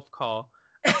the wolf call.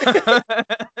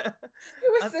 It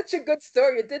was such a good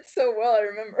story. It did so well. I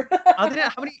remember. Adriana,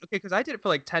 how many? Okay, because I did it for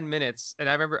like 10 minutes, and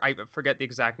I forget the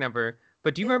exact number.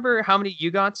 But do you remember how many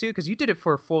you got to? Because you did it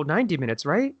for a full 90 minutes,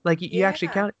 right? Like you actually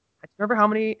counted. Remember how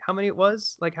many it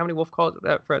was? Like how many wolf calls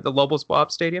for the Lobos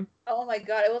Buap Stadium? Oh my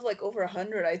god, it was like over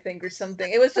 100, I think, or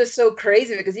something. It was just so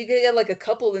crazy because you could get like a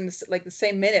couple in the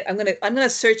same minute. I'm gonna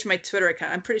search my Twitter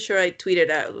account. I'm pretty sure I tweeted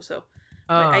out, so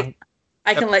I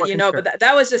can let you know. But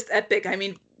that was just epic. I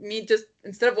mean, me just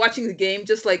instead of watching the game,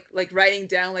 just like writing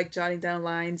down, like jotting down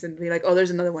lines and be like, oh,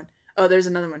 there's another one. Oh, there's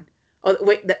another one. Oh,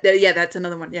 wait, yeah, that's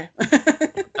another one. Yeah.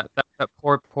 that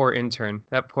poor intern.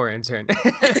 That poor intern.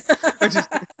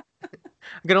 I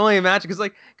can only imagine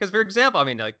because for example, I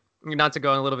mean, like, not to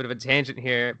go on a little bit of a tangent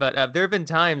here, but there have been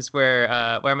times where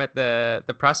I'm at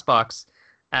the press box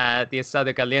at the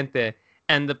Estadio Caliente,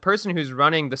 and the person who's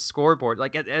running the scoreboard,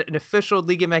 like at an official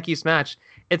Liga MX match,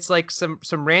 it's like some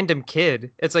random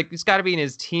kid. It's like he's got to be in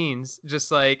his teens,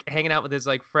 just like hanging out with his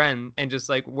like friend and just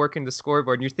like working the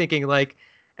scoreboard. And you're thinking like,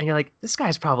 and you're like, this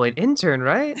guy's probably an intern,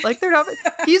 right? Like they're not.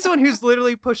 He's the one who's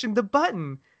literally pushing the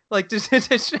button, like to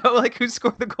show like who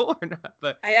scored the goal or not.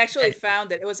 But I actually found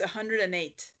that it was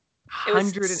 108. It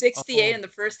was 68 in the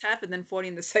first half and then 40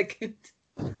 in the second.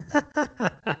 Oh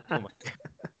my God.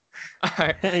 All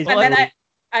right. And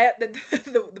then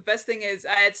the best thing is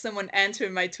I had someone answer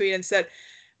my tweet and said,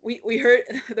 we heard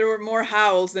there were more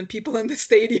howls than people in the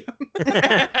stadium.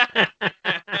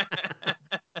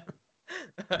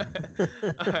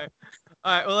 All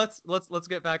right. Well, let's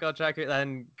get back on track here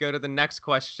and go to the next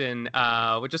question,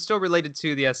 which is still related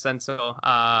to the Ascenso.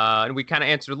 And we kind of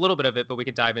answered a little bit of it, but we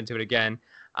could dive into it again.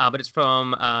 But it's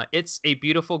from It's a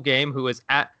Beautiful Game, who is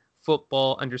at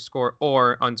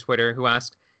football_or on Twitter, who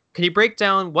asked, can you break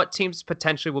down what teams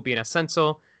potentially will be in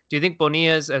Ascenso? Do you think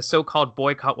Bonilla's so-called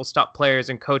boycott will stop players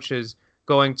and coaches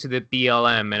going to the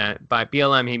BLM? And by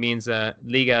BLM, he means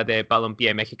Liga de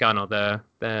Balompié Mexicano,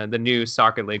 the new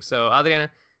soccer league. So,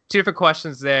 Adriana, two different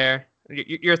questions there.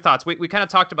 Your thoughts. We kind of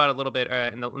talked about it a little bit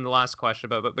in the last question,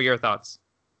 but your thoughts.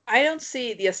 I don't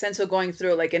see the Ascenso going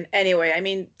through like in any way. I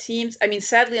mean,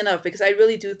 sadly enough, because I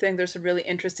really do think there's some really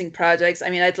interesting projects. I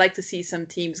mean, I'd like to see some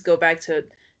teams go back to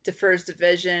first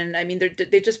division. I mean,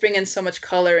 they just bring in so much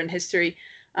color and history,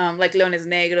 like Leones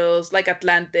Negros, like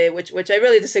Atlante, which I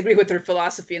really disagree with their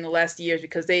philosophy in the last years,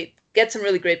 because they get some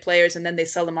really great players and then they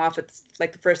sell them off at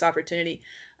like the first opportunity.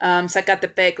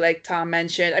 Zacatepec, like Tom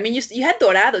mentioned. I mean, you had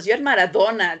Dorados, you had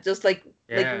Maradona, just like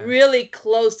really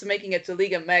close to making it to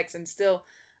Liga MX and still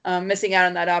missing out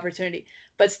on that opportunity.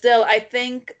 But still, I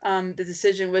think the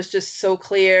decision was just so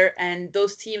clear, and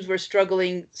those teams were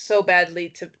struggling so badly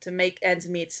to make ends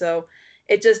meet. So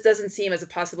it just doesn't seem as a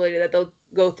possibility that they'll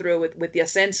go through with the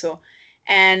Ascenso.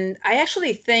 And I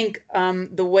actually think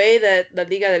the way that La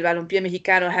Liga del Balompié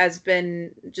Mexicano has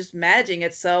been just managing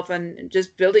itself and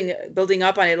just building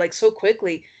up on it like so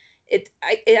quickly,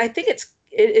 I think it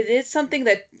is something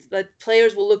that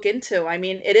players will look into. I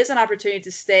mean, it is an opportunity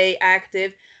to stay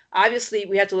active. Obviously,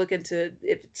 we have to look into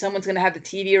if someone's going to have the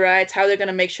TV rights, how they're going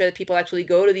to make sure that people actually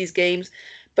go to these games.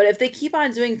 But if they keep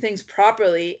on doing things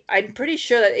properly, I'm pretty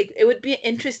sure that it would be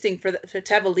interesting to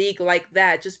have a league like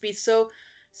that, just be so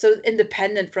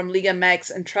independent from Liga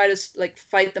MX and try to like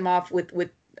fight them off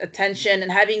with attention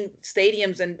and having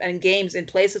stadiums and games in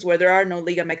places where there are no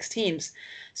Liga MX teams.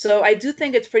 So I do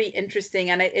think it's pretty interesting,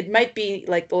 and it might be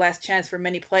like the last chance for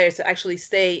many players to actually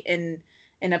stay in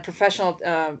a professional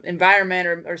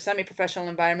environment or semi-professional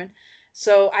environment.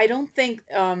 So I don't think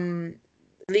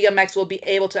Liga MX will be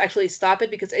able to actually stop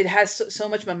it, because it has so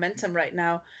much momentum right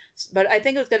now. But I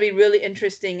think it's going to be really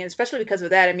interesting, especially because of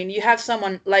that. I mean, you have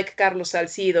someone like Carlos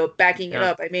Salcido backing it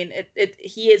up. I mean,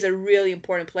 he is a really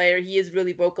important player. He is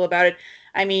really vocal about it.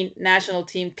 I mean, national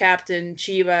team captain,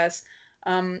 Chivas,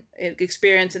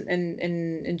 experience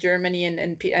in Germany and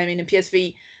in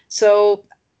PSV. So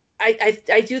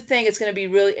I do think it's going to be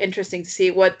really interesting to see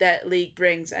what that league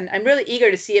brings, and I'm really eager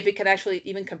to see if it can actually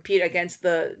even compete against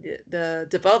the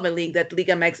development league that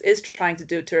Liga MX is trying to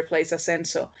do to replace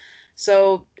Ascenso.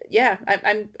 So yeah,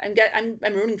 I'm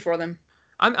rooting for them.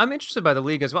 I'm interested by the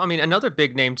league as well. I mean, another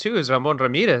big name too is Ramon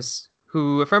Ramirez,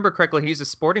 who, if I remember correctly, he's a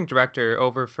sporting director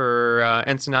over for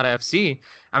Ensenada FC.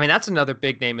 I mean, that's another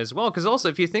big name as well. Because also,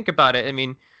 if you think about it, I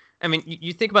mean,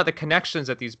 you think about the connections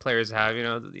that these players have.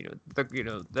 The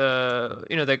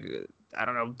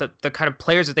kind of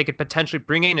players that they could potentially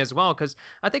bring in as well. Because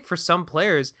I think for some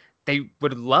players, they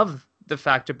would love the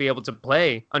fact to be able to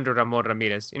play under Ramon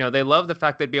Ramirez. They love the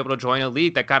fact they'd be able to join a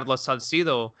league that Carlos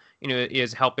Salcido,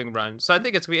 is helping run. So I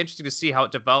think it's gonna be interesting to see how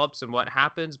it develops and what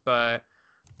happens. But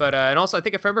and also I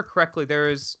think if I remember correctly, there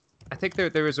is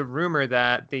a rumor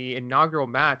that the inaugural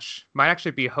match might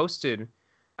actually be hosted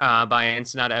by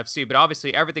Ensenada FC, but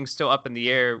obviously everything's still up in the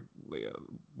air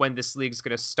when this league's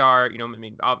going to start.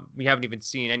 We haven't even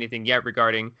seen anything yet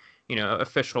regarding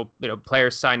official player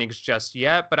signings just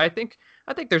yet. But I think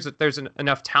there's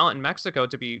enough talent in Mexico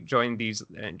to be joining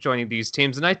these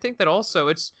teams, and I think that also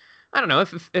it's I don't know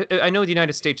if I know the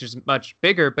United States is much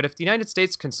bigger, but if the United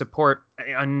States can support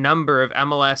a number of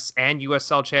MLS and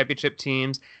USL championship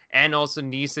teams and also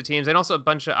NISA teams and also a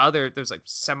bunch of other, there's like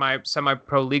semi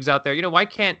pro leagues out there. Why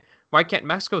can't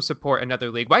Mexico support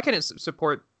another league? Why can't it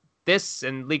support this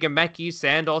and Liga MX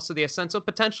and also the Ascenso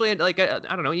potentially, and like I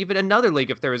don't know, even another league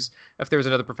if there was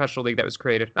another professional league that was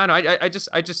created. I don't know.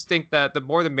 I just think that the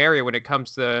more the merrier when it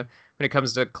comes to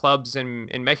clubs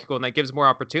in Mexico, and that gives more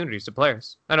opportunities to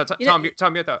players. I know, Tom,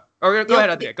 your thought. Or go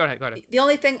ahead, Adriana. Go ahead. The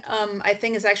only thing I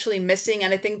think is actually missing,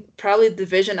 and I think probably the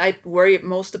division I worry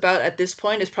most about at this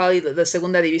point is probably the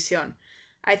Segunda División.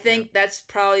 I think that's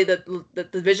probably the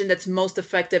division that's most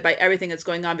affected by everything that's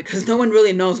going on, because no one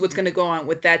really knows what's going to go on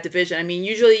with that division. I mean,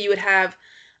 usually you would have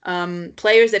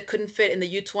players that couldn't fit in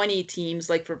the U20 teams,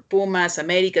 like for Pumas,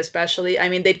 America especially. I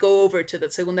mean, they'd go over to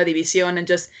the Segunda División and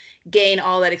just gain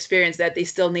all that experience that they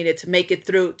still needed to make it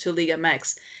through to Liga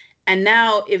MX. And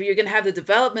now, if you're going to have the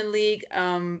development league,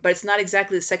 but it's not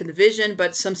exactly the second division,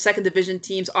 but some second division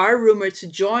teams are rumored to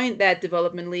join that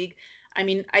development league. I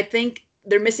mean, I think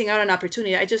they're missing out on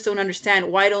opportunity. I just don't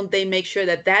understand, why don't they make sure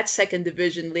that second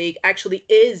division league actually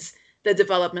is the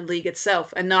development league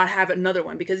itself and not have another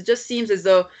one? Because it just seems as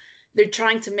though they're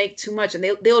trying to make too much, and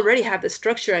they already have the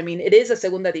structure. I mean, it is a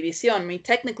Segunda División. I mean,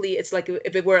 technically it's like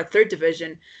if it were a third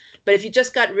division, but if you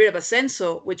just got rid of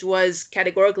Ascenso, which was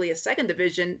categorically a second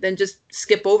division, then just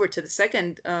skip over to the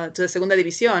Segunda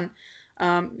División,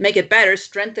 make it better,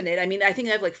 strengthen it. I mean, I think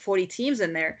I have like 40 teams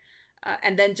in there.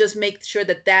 And then just make sure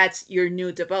that that's your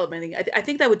new development. I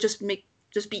think that would just be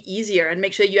easier, and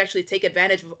make sure you actually take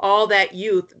advantage of all that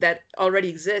youth that already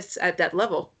exists at that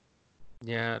level.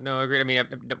 Yeah, no, I agree. I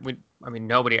mean,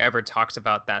 nobody ever talks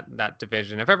about that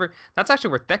division. If ever, that's actually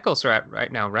where Tecos are at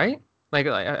right now, right? Like,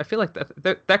 I feel like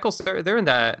Tecos, they're in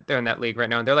that league right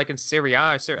now, and they're like in Serie A.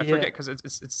 I forget, because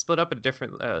it's split up into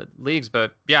different leagues.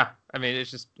 But yeah, I mean, it's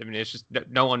just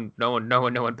no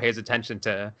one pays attention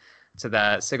to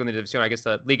that Segunda División. I guess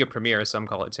the Liga Premier, as some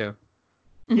call it too.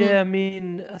 Yeah, I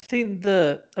mean, I think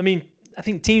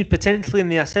teams potentially in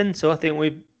the Ascenso, I think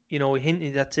we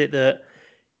hinted at it, that,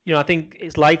 I think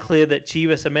it's likely that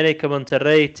Chivas, America,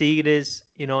 Monterrey, Tigres,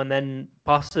 and then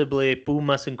possibly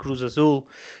Pumas and Cruz Azul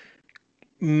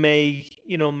may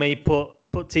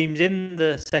put teams in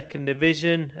the second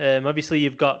division. Obviously,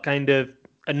 you've got kind of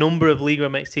a number of Liga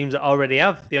MX teams that already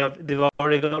have. They've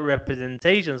already got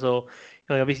representation. So,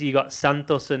 obviously you got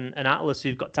Santos and Atlas,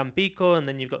 who've got Tampico, and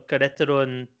then you've got Querétaro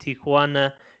and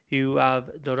Tijuana, who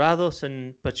have Dorados,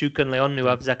 and Pachuca and León, who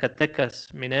have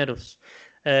Zacatecas, Mineros.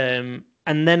 And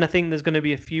then I think there's going to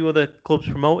be a few other clubs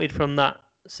promoted from that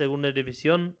Segunda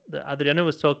División that Adriana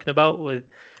was talking about.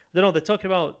 They're talking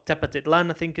about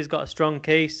Tepatitlán, I think, has got a strong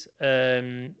case.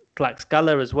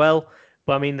 Tlaxcala as well.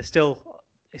 But I mean, it's still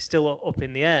up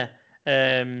in the air.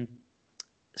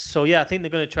 So yeah, I think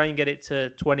they're going to try and get it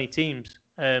to 20 teams.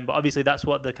 But obviously that's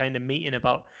what they're kind of meeting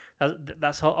about.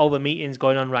 That's how all the meetings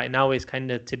going on right now is kind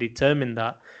of to determine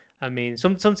that. I mean,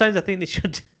 sometimes I think they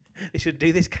should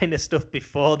do this kind of stuff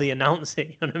before they announce it.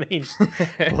 You know what I mean?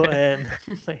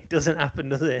 But it doesn't happen,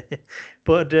 does it?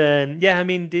 But yeah, I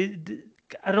mean,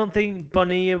 I don't think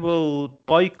Bonilla will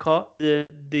boycott the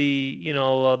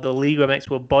Liga MX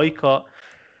will boycott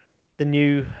the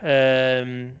new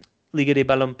Liga de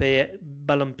Balompié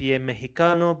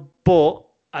Mexicano, but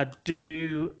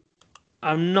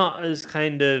I'm not as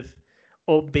kind of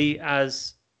upbeat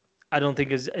as I don't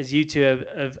think as you two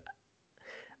have.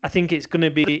 I think it's going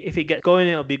to be, if it gets going,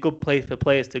 it'll be a good place for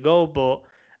players to go, but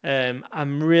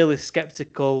I'm really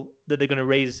skeptical that they're going to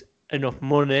raise enough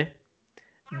money,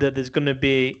 that there's going to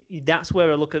be, that's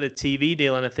where I look at the TV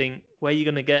deal and I think, where are you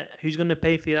going to who's going to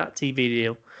pay for that TV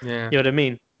deal? Yeah. You know what I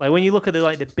mean? Like when you look at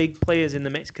the big players in the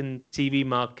Mexican TV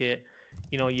market,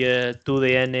 your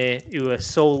TUDN, who are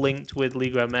so linked with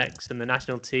Liga MX and the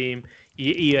national team,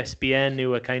 ESPN,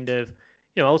 who are kind of,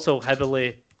 also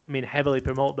heavily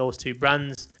promote those two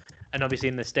brands, and obviously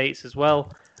in the States as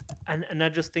well. And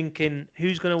I'm just thinking,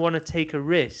 who's going to want to take a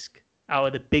risk out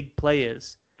of the big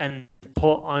players and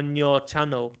put on your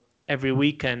channel every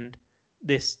weekend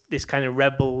this kind of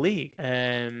rebel league?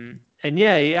 And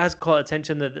yeah, it has caught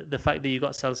attention, the fact that you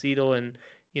got Salcido and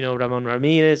Ramon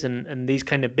Ramirez and these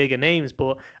kind of bigger names,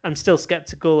 but I'm still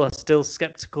skeptical.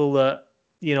 That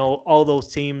all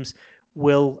those teams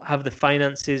will have the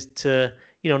finances to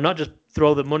not just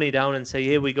throw the money down and say,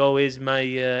 here we go, here's my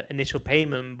initial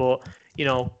payment, but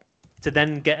to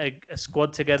then get a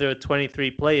squad together of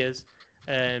 23 players,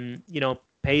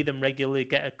 pay them regularly,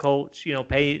 get a coach,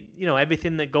 pay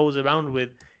everything that goes around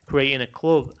with creating a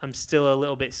club. I'm still a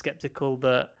little bit skeptical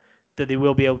that they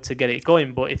will be able to get it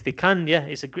going. But if they can,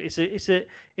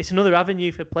 it's another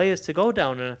avenue for players to go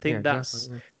down, and I think that's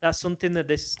something that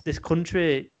this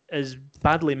country has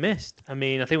badly missed. I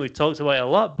mean, I think we've talked about it a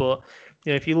lot, but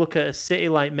if you look at a city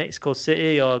like Mexico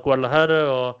City or Guadalajara,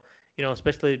 or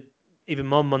especially even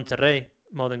more Monterrey,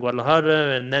 more than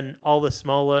Guadalajara, and then all the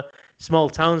small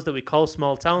towns that we call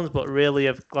small towns, but really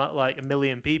have got like 1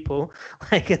 million people,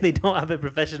 and they don't have a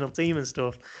professional team and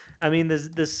stuff. I mean,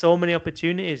 there's so many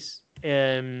opportunities,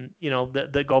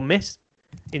 that go missed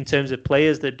in terms of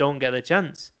players that don't get a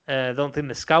chance. I don't think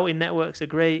the scouting networks are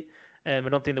great. I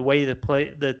don't think the way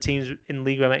the teams in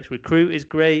Liga MX recruit is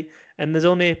great, and there's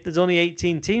only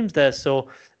 18 teams there. So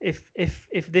if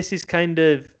this is kind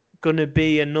of going to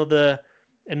be another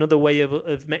way of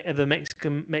the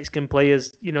Mexican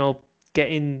players,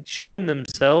 getting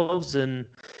themselves and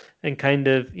kind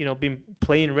of been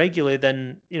playing regularly,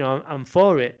 then I'm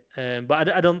for it. But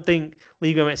I don't think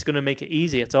Liga MX is going to make it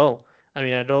easy at all. I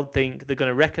mean, I don't think they're going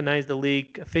to recognize the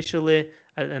league officially,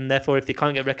 and therefore, if they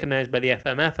can't get recognized by the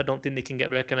FMF, I don't think they can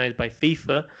get recognized by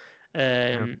FIFA.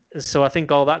 So I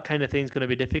think all that kind of thing is going to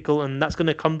be difficult, and that's going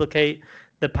to complicate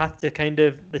the path to kind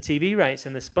of the TV rights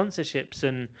and the sponsorships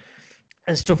and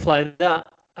stuff like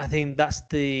that. I think that's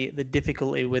the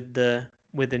difficulty with the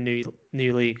new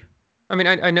league. I mean,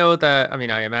 I know that. I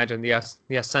mean, I imagine the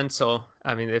Ascenso.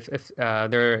 I mean, if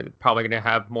they're probably going to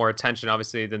have more attention,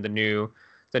 obviously, than the new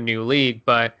league.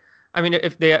 But I mean,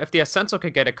 if the Ascenso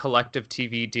could get a collective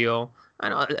TV deal, I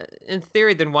don't know, in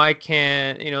theory, then why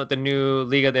can't the new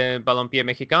Liga de Balompié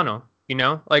Mexicano?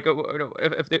 Like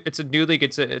if it's a new league,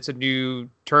 it's a new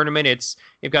tournament.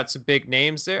 You've got some big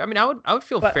names there. I mean, I would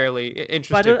feel fairly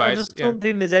interested by it. I just don't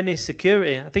think there's any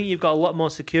security. I think you've got a lot more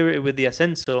security with the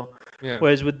Ascenso,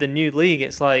 whereas with the new league,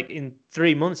 it's like in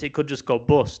 3 months it could just go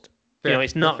bust. Fair,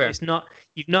 it's not.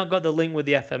 You've not got the link with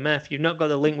the FMF. You've not got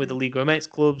the link with the Liga MX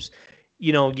clubs.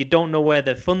 You don't know where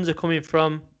the funds are coming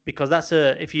from, because that's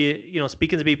if you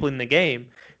speaking to people in the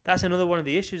game, that's another one of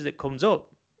the issues that comes up.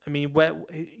 I mean, where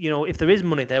if there is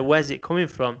money there, where's it coming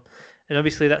from? And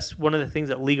obviously, that's one of the things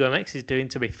that Liga MX is doing.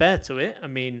 To be fair to it, I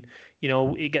mean,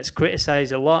 it gets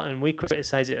criticised a lot, and we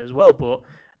criticise it as well. But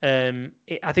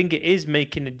I think it is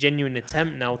making a genuine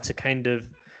attempt now to kind of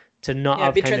not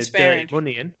have kind of dirty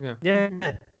money in.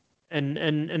 Yeah.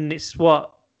 And it's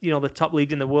what the top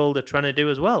leagues in the world are trying to do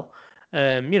as well.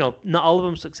 Not all of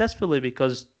them successfully,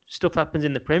 because stuff happens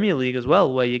in the Premier League as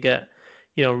well, where you get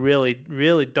really,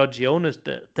 really dodgy owners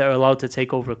that are allowed to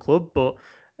take over a club. But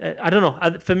I don't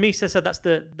know. For me, Cesar, that's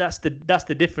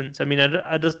the difference. I mean,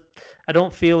 I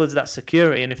don't feel as that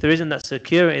security. And if there isn't that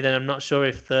security, then I'm not sure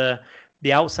if the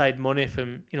outside money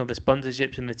from the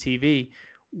sponsorships and the TV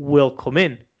will come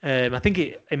in. I think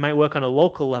it might work on a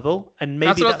local level, and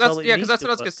maybe that's all it needs. Because that's what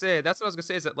I was gonna say. That's what I was gonna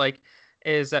say.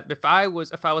 Is that if I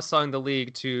was selling the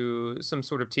league to some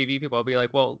sort of TV people, I'll be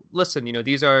like, well, listen,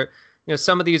 these are.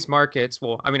 Some of these markets,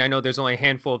 well, I mean, I know there's only a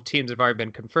handful of teams that have already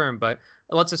been confirmed, but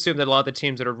let's assume that a lot of the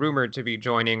teams that are rumored to be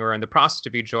joining or in the process to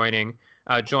be joining,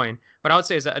 join. What I would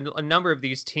say is that a number of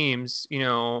these teams,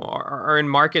 are in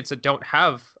markets that don't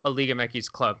have a Liga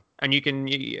MX club, and you can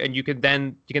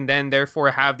then therefore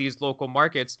have these local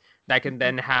markets that can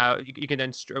then have you can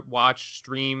then watch,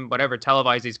 stream, whatever,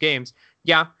 televise these games.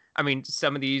 Yeah. I mean,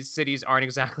 some of these cities aren't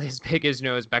exactly as big as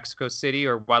as Mexico City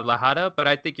or Guadalajara, but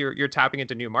I think you're tapping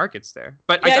into new markets there.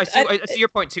 But I see your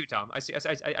point too, Tom. I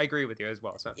agree with you as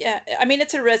well. So yeah, I mean,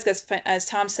 it's a risk as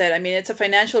Tom said. I mean, it's a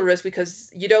financial risk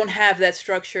because you don't have that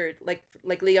structure like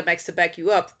Liga MX to back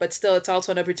you up. But still, it's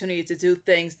also an opportunity to do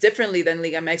things differently than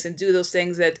Liga MX and do those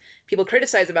things that people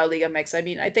criticize about Liga MX. I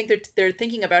mean, I think they're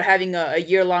thinking about having a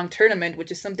year-long tournament,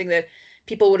 which is something that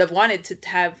people would have wanted to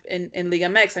have in Liga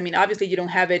MX. I mean, obviously you don't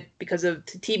have it because of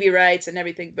TV rights and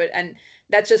everything, and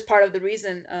that's just part of the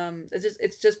reason.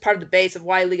 It's just part of the base of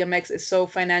why Liga MX is so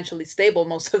financially stable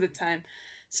most of the time.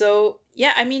 So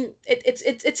yeah, I mean,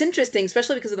 it's interesting,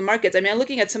 especially because of the markets. I mean, I'm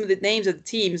looking at some of the names of the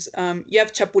teams. You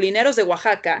have Chapulineros de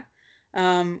Oaxaca,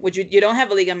 which you don't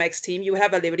have a Liga MX team. You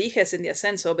have Alebrijes in the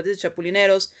Ascenso, but this is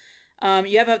Chapulineros.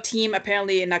 You have a team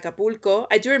apparently in Acapulco.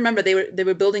 I do remember they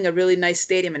were building a really nice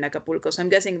stadium in Acapulco, so I'm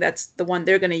guessing that's the one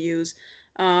they're going to use.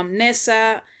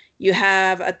 Nesa, you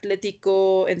have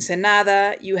Atlético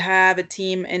Ensenada, you have a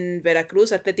team in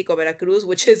Veracruz, Atlético Veracruz,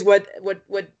 which is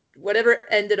whatever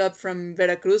ended up from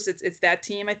Veracruz. It's that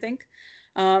team, I think.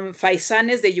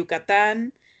 Faisanes de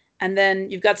Yucatan. And then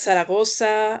you've got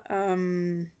Zaragoza,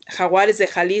 Jaguares de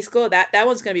Jalisco. That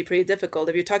one's going to be pretty difficult.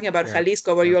 If you're talking about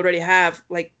Jalisco, where you already have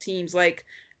like teams like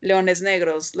Leones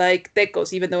Negros, like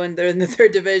Tecos, even though they're in the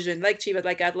third division, like Chivas,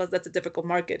 like Atlas, that's a difficult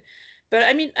market. But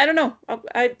I mean, I don't know.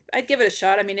 I'd give it a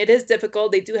shot. I mean, it is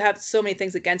difficult. They do have so many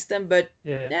things against them, but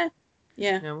yeah.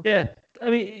 I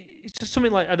mean, it's just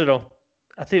something like, I don't know.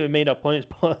 I think we made our points,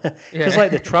 but Yeah. just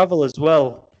like the travel as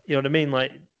well. You know what I mean?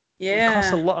 Like, Yeah. it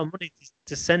costs a lot of money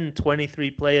to send 23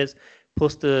 players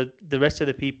plus the rest of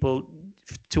the people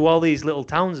to all these little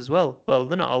towns as well. Well,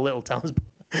 they're not all little towns, but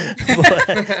you know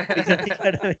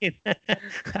what I mean?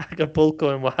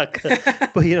 Acapulco and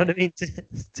Oaxaca. But you know what I mean?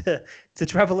 To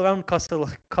travel around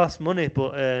costs money.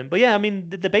 But yeah, I mean,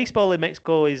 the baseball in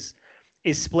Mexico is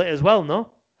split as well,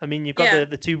 no? I mean, you've got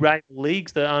the two rival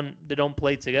leagues that don't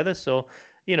play together, so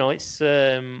you know, it's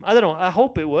I don't know. I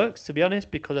hope it works, to be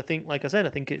honest, because I think, like I said, I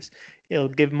think it'll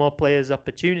give more players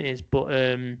opportunities. But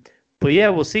yeah,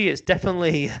 we'll see. It's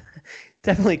definitely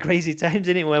crazy times,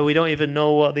 isn't it, where we don't even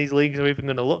know what these leagues are even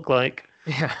going to look like.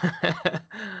 Yeah.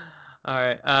 All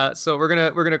right. So we're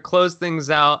gonna close things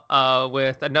out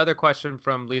with another question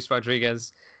from Luis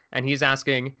Rodriguez, and he's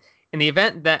asking, in the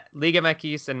event that Liga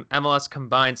MX and MLS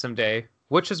combine someday,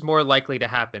 which is more likely to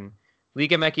happen?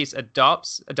 Liga MX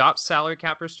adopts salary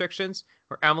cap restrictions,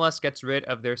 or MLS gets rid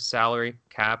of their salary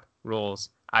cap rules?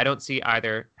 I don't see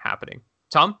either happening.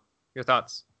 Tom, your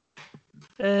thoughts?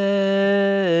 Well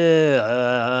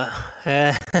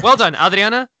done,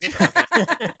 Adriana.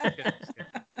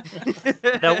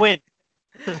 That win.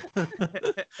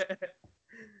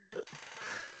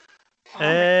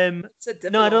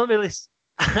 No, I don't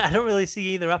really see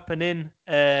either happening.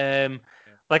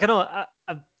 Like, I know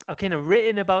I've kind of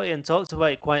written about it and talked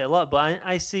about it quite a lot, but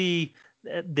I see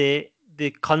the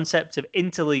concept of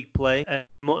interleague play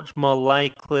much more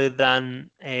likely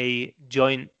than a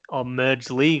joint or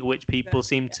merged league, which people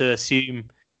seem to assume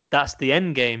that's the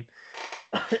end game.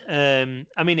 I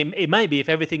mean, it might be, if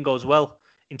everything goes well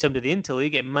in terms of the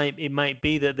interleague, it might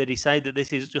be that they decide that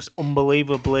this is just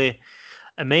unbelievably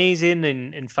amazing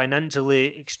and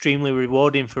financially extremely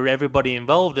rewarding for everybody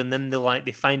involved, and then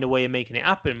they find a way of making it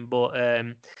happen. But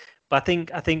I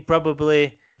think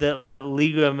probably the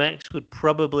Liga MX would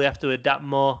probably have to adapt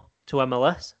more to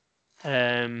MLS,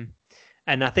 and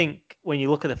I think when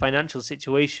you look at the financial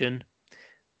situation,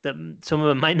 that some of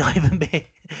them might not even be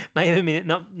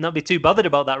not be too bothered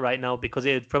about that right now, because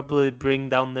it would probably bring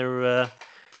down their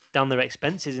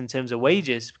expenses in terms of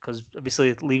wages, because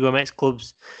obviously Liga MX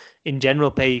clubs in general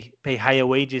pay higher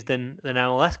wages than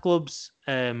MLS clubs.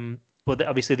 But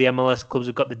obviously the MLS clubs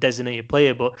have got the designated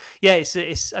player. But yeah, I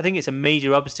think it's a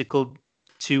major obstacle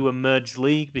to a merged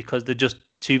league, because they're just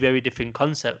two very different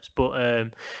concepts.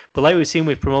 But like we've seen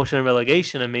with promotion and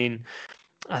relegation, I mean,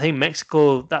 I think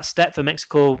Mexico, that step for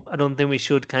Mexico, I don't think we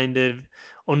should kind of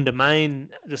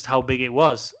undermine just how big it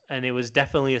was. And it was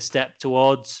definitely a step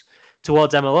towards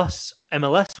MLS,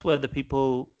 where the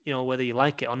people, you know, whether you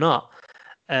like it or not.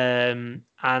 And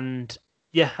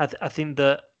yeah, I think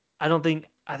that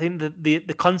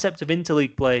the concept of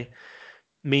interleague play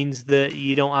means that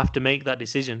you don't have to make that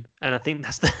decision, and I think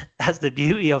that's the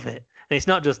beauty of it. And it's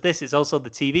not just this; it's also the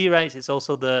TV rights. It's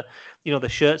also the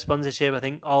shirt sponsorship. I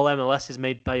think all MLS is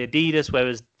made by Adidas,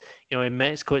 whereas in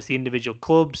Mexico it's the individual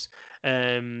clubs,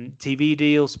 TV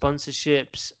deals,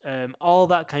 sponsorships, all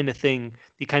that kind of thing.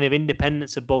 The kind of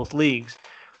independence of both leagues.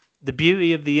 The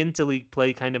beauty of the interleague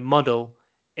play kind of model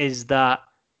is that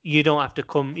you don't have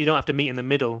to meet in the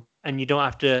middle, and you don't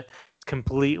have to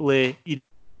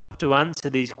to answer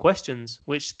these questions,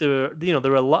 which there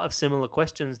are a lot of similar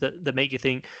questions that make you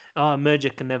think, a merger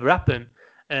can never happen.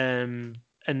 And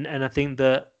I think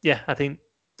that,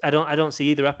 I don't see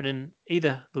either happening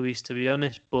either, Luis, to be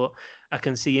honest, but I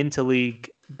can see interleague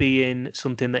being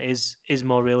something that is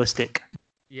more realistic.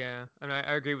 Yeah, and I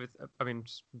agree with. I mean,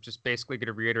 just basically going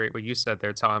to reiterate what you said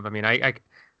there, Tom. I mean,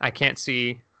 I can't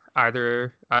see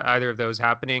either of those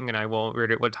happening, and I won't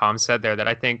reiterate what Tom said there. That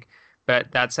I think,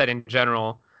 but that said, in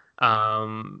general,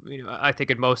 I think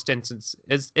in most instances,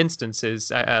 Liga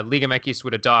MX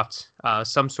would adopt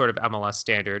some sort of MLS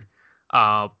standard,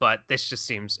 but it just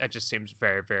seems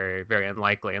very, very, very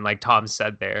unlikely. And like Tom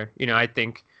said there, I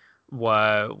think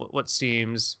what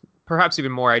seems perhaps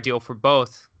even more ideal for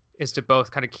both is to both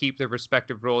kind of keep their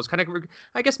respective roles,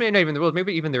 I guess maybe not even the rules,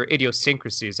 maybe even their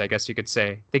idiosyncrasies, I guess you could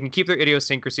say. They can keep their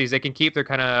idiosyncrasies, they can keep their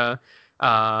kind of,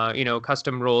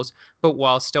 custom rules, but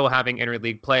while still having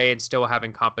interleague play and still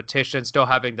having competition, still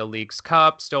having the League's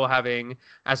Cup, still having,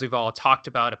 as we've all talked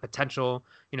about, a potential,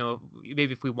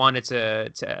 maybe if we wanted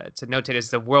to notate as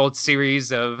the World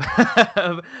Series of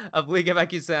of Liga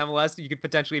MX and MLS, you could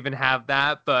potentially even have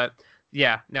that. But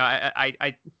yeah, no,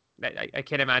 I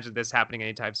can't imagine this happening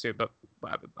anytime soon, but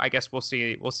I guess we'll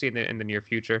see in the near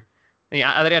future. And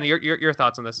yeah, Adriana, your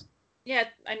thoughts on this? Yeah,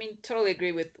 I mean, totally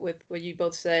agree with what you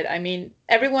both said. I mean,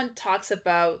 everyone talks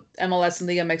about MLS and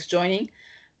Liga MX joining,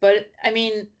 but I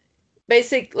mean,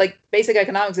 basic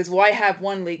economics is why have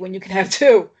one league when you can have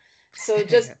two? So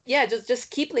just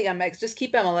keep Liga MX, just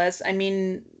keep MLS. I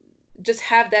mean, just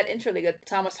have that interleague that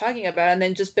Tom was talking about, and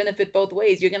then just benefit both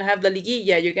ways. You're gonna have the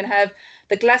Liguilla, you're gonna have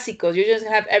the Clásicos, you're just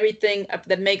gonna have everything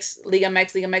that makes Liga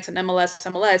MX, and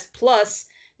MLS, plus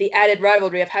the added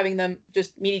rivalry of having them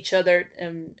just meet each other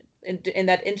in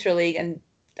that interleague, and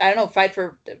I don't know, fight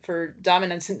for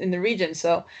dominance in the region.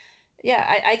 So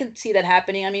yeah, I can see that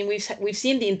happening. I mean, we've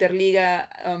seen the Interliga.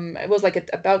 It was like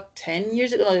about 10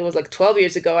 years ago. It was like 12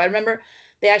 years ago. I remember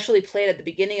they actually played at the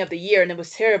beginning of the year, and it was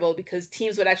terrible because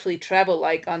teams would actually travel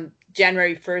like on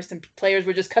January 1st, and players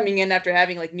were just coming in after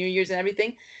having like New Year's and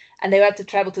everything, and they had to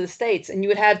travel to the States. And you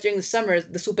would have during the summers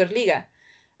the Superliga.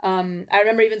 I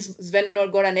remember even Sven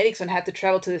Goran Eriksson had to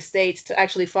travel to the States to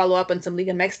actually follow up on some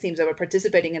Liga MX teams that were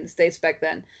participating in the States back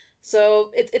then.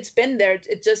 So it's been there.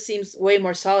 It just seems way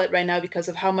more solid right now because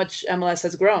of how much MLS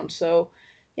has grown. So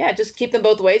yeah, just keep them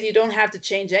both ways. You don't have to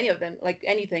change any of them, like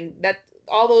anything. That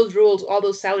all those rules, all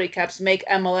those salary caps make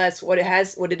MLS what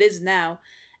it is now,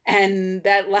 and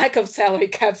that lack of salary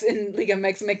caps in Liga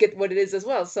MX make it what it is as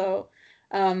well. So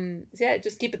yeah,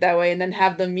 just keep it that way, and then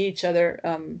have them meet each other.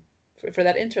 For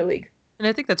that interleague. And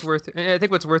I think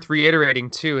what's worth reiterating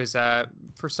too is that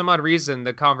for some odd reason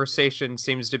the conversation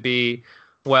seems to be,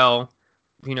 well,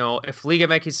 if Liga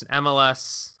MX and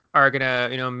MLS are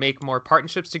gonna make more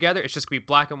partnerships together, it's just gonna be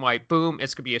black and white. Boom!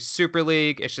 It's gonna be a super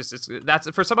league. That's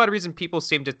for some odd reason people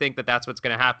seem to think that that's what's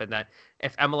gonna happen. That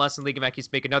if MLS and Liga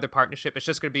MX make another partnership, it's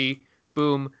just gonna be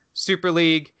boom, super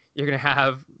league. You're going to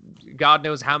have God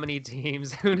knows how many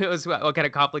teams, who knows what kind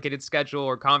of complicated schedule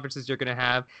or conferences you're going to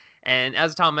have. And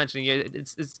as Tom mentioned,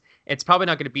 it's probably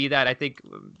not going to be that. I think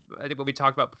what we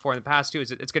talked about before in the past too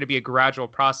is it's going to be a gradual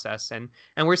process, and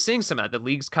we're seeing some of that. The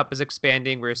Leagues Cup is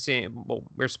expanding. We're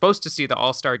supposed to see the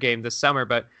All-Star game this summer,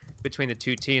 but between the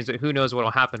two teams, who knows what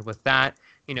will happen with that.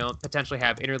 Potentially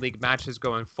have interleague matches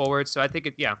going forward. So I think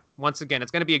once again,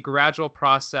 it's going to be a gradual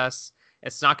process.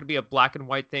 It's not going to be a black and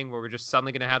white thing where we're just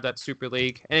suddenly going to have that super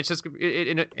league. And it's just,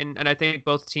 and I think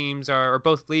both teams or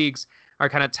both leagues are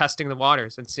kind of testing the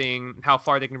waters and seeing how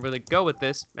far they can really go with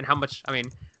this and how much,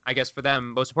 I guess for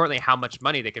them, most importantly, how much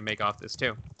money they can make off this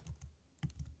too.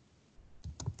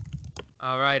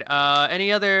 All right.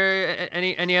 Any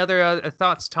other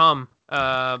thoughts, Tom,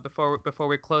 before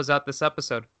we close out this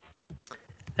episode?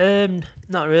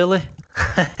 Not really.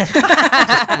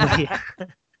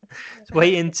 Just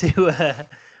waiting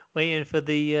for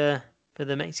the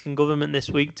Mexican government this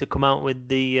week to come out with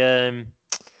the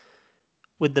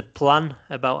plan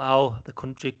about how the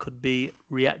country could be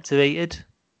reactivated.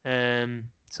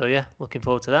 So yeah, looking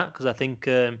forward to that because I think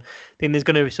there's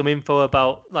going to be some info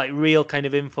about real kind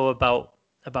of info about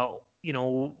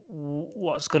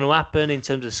what's going to happen in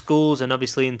terms of schools and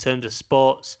obviously in terms of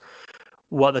sports.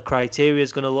 What the criteria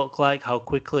is going to look like, how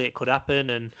quickly it could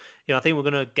happen, and I think we're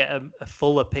going to get a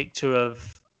fuller picture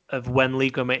of when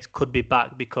Liga MX could be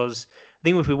back. Because I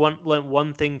think if we learn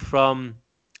one thing from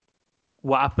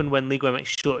what happened when Liga MX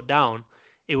shut down,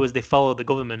 it was they followed the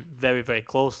government very, very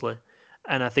closely,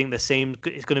 and I think it's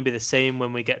going to be the same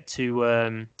when we get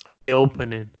to the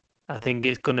opening. I think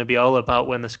it's going to be all about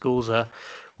when the schools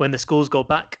go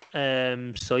back.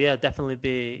 So yeah, definitely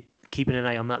be keeping an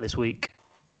eye on that this week.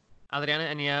 Adriana,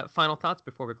 any final thoughts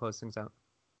before we close things out?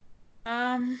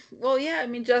 Well, yeah,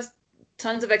 just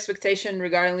tons of expectation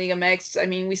regarding Liga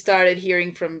MX. We started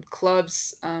hearing from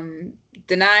clubs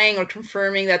denying or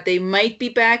confirming that they might be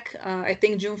back, I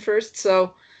think June 1st.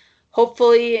 So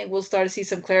hopefully we'll start to see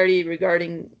some clarity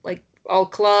regarding all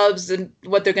clubs and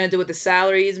what they're going to do with the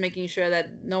salaries, making sure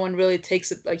that no one really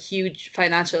takes a huge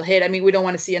financial hit. We don't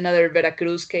want to see another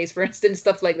Veracruz case, for instance,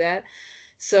 stuff like that.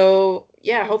 So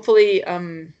yeah, hopefully,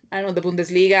 the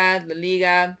Bundesliga, the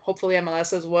Liga, hopefully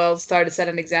MLS as well, start to set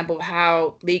an example of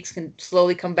how leagues can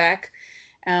slowly come back.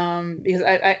 Because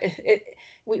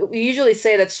we usually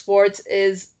say that sports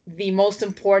is the most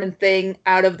important thing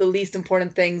out of the least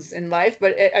important things in life.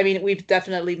 But we've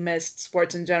definitely missed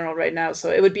sports in general right now.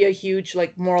 So it would be a huge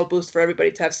moral boost for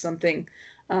everybody to have something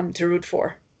to root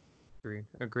for.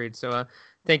 Agreed. So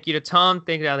thank you to Tom.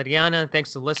 Thank you to Adriana.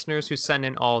 Thanks to listeners who sent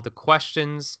in all the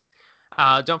questions.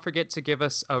 Don't forget to give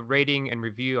us a rating and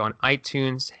review on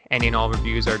iTunes. Any and all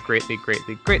reviews are greatly,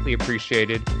 greatly, greatly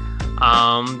appreciated.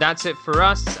 That's it for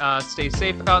us. Stay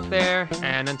safe out there.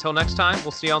 And until next time,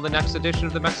 we'll see you on the next edition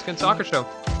of the Mexican Soccer Show.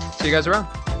 See you guys around.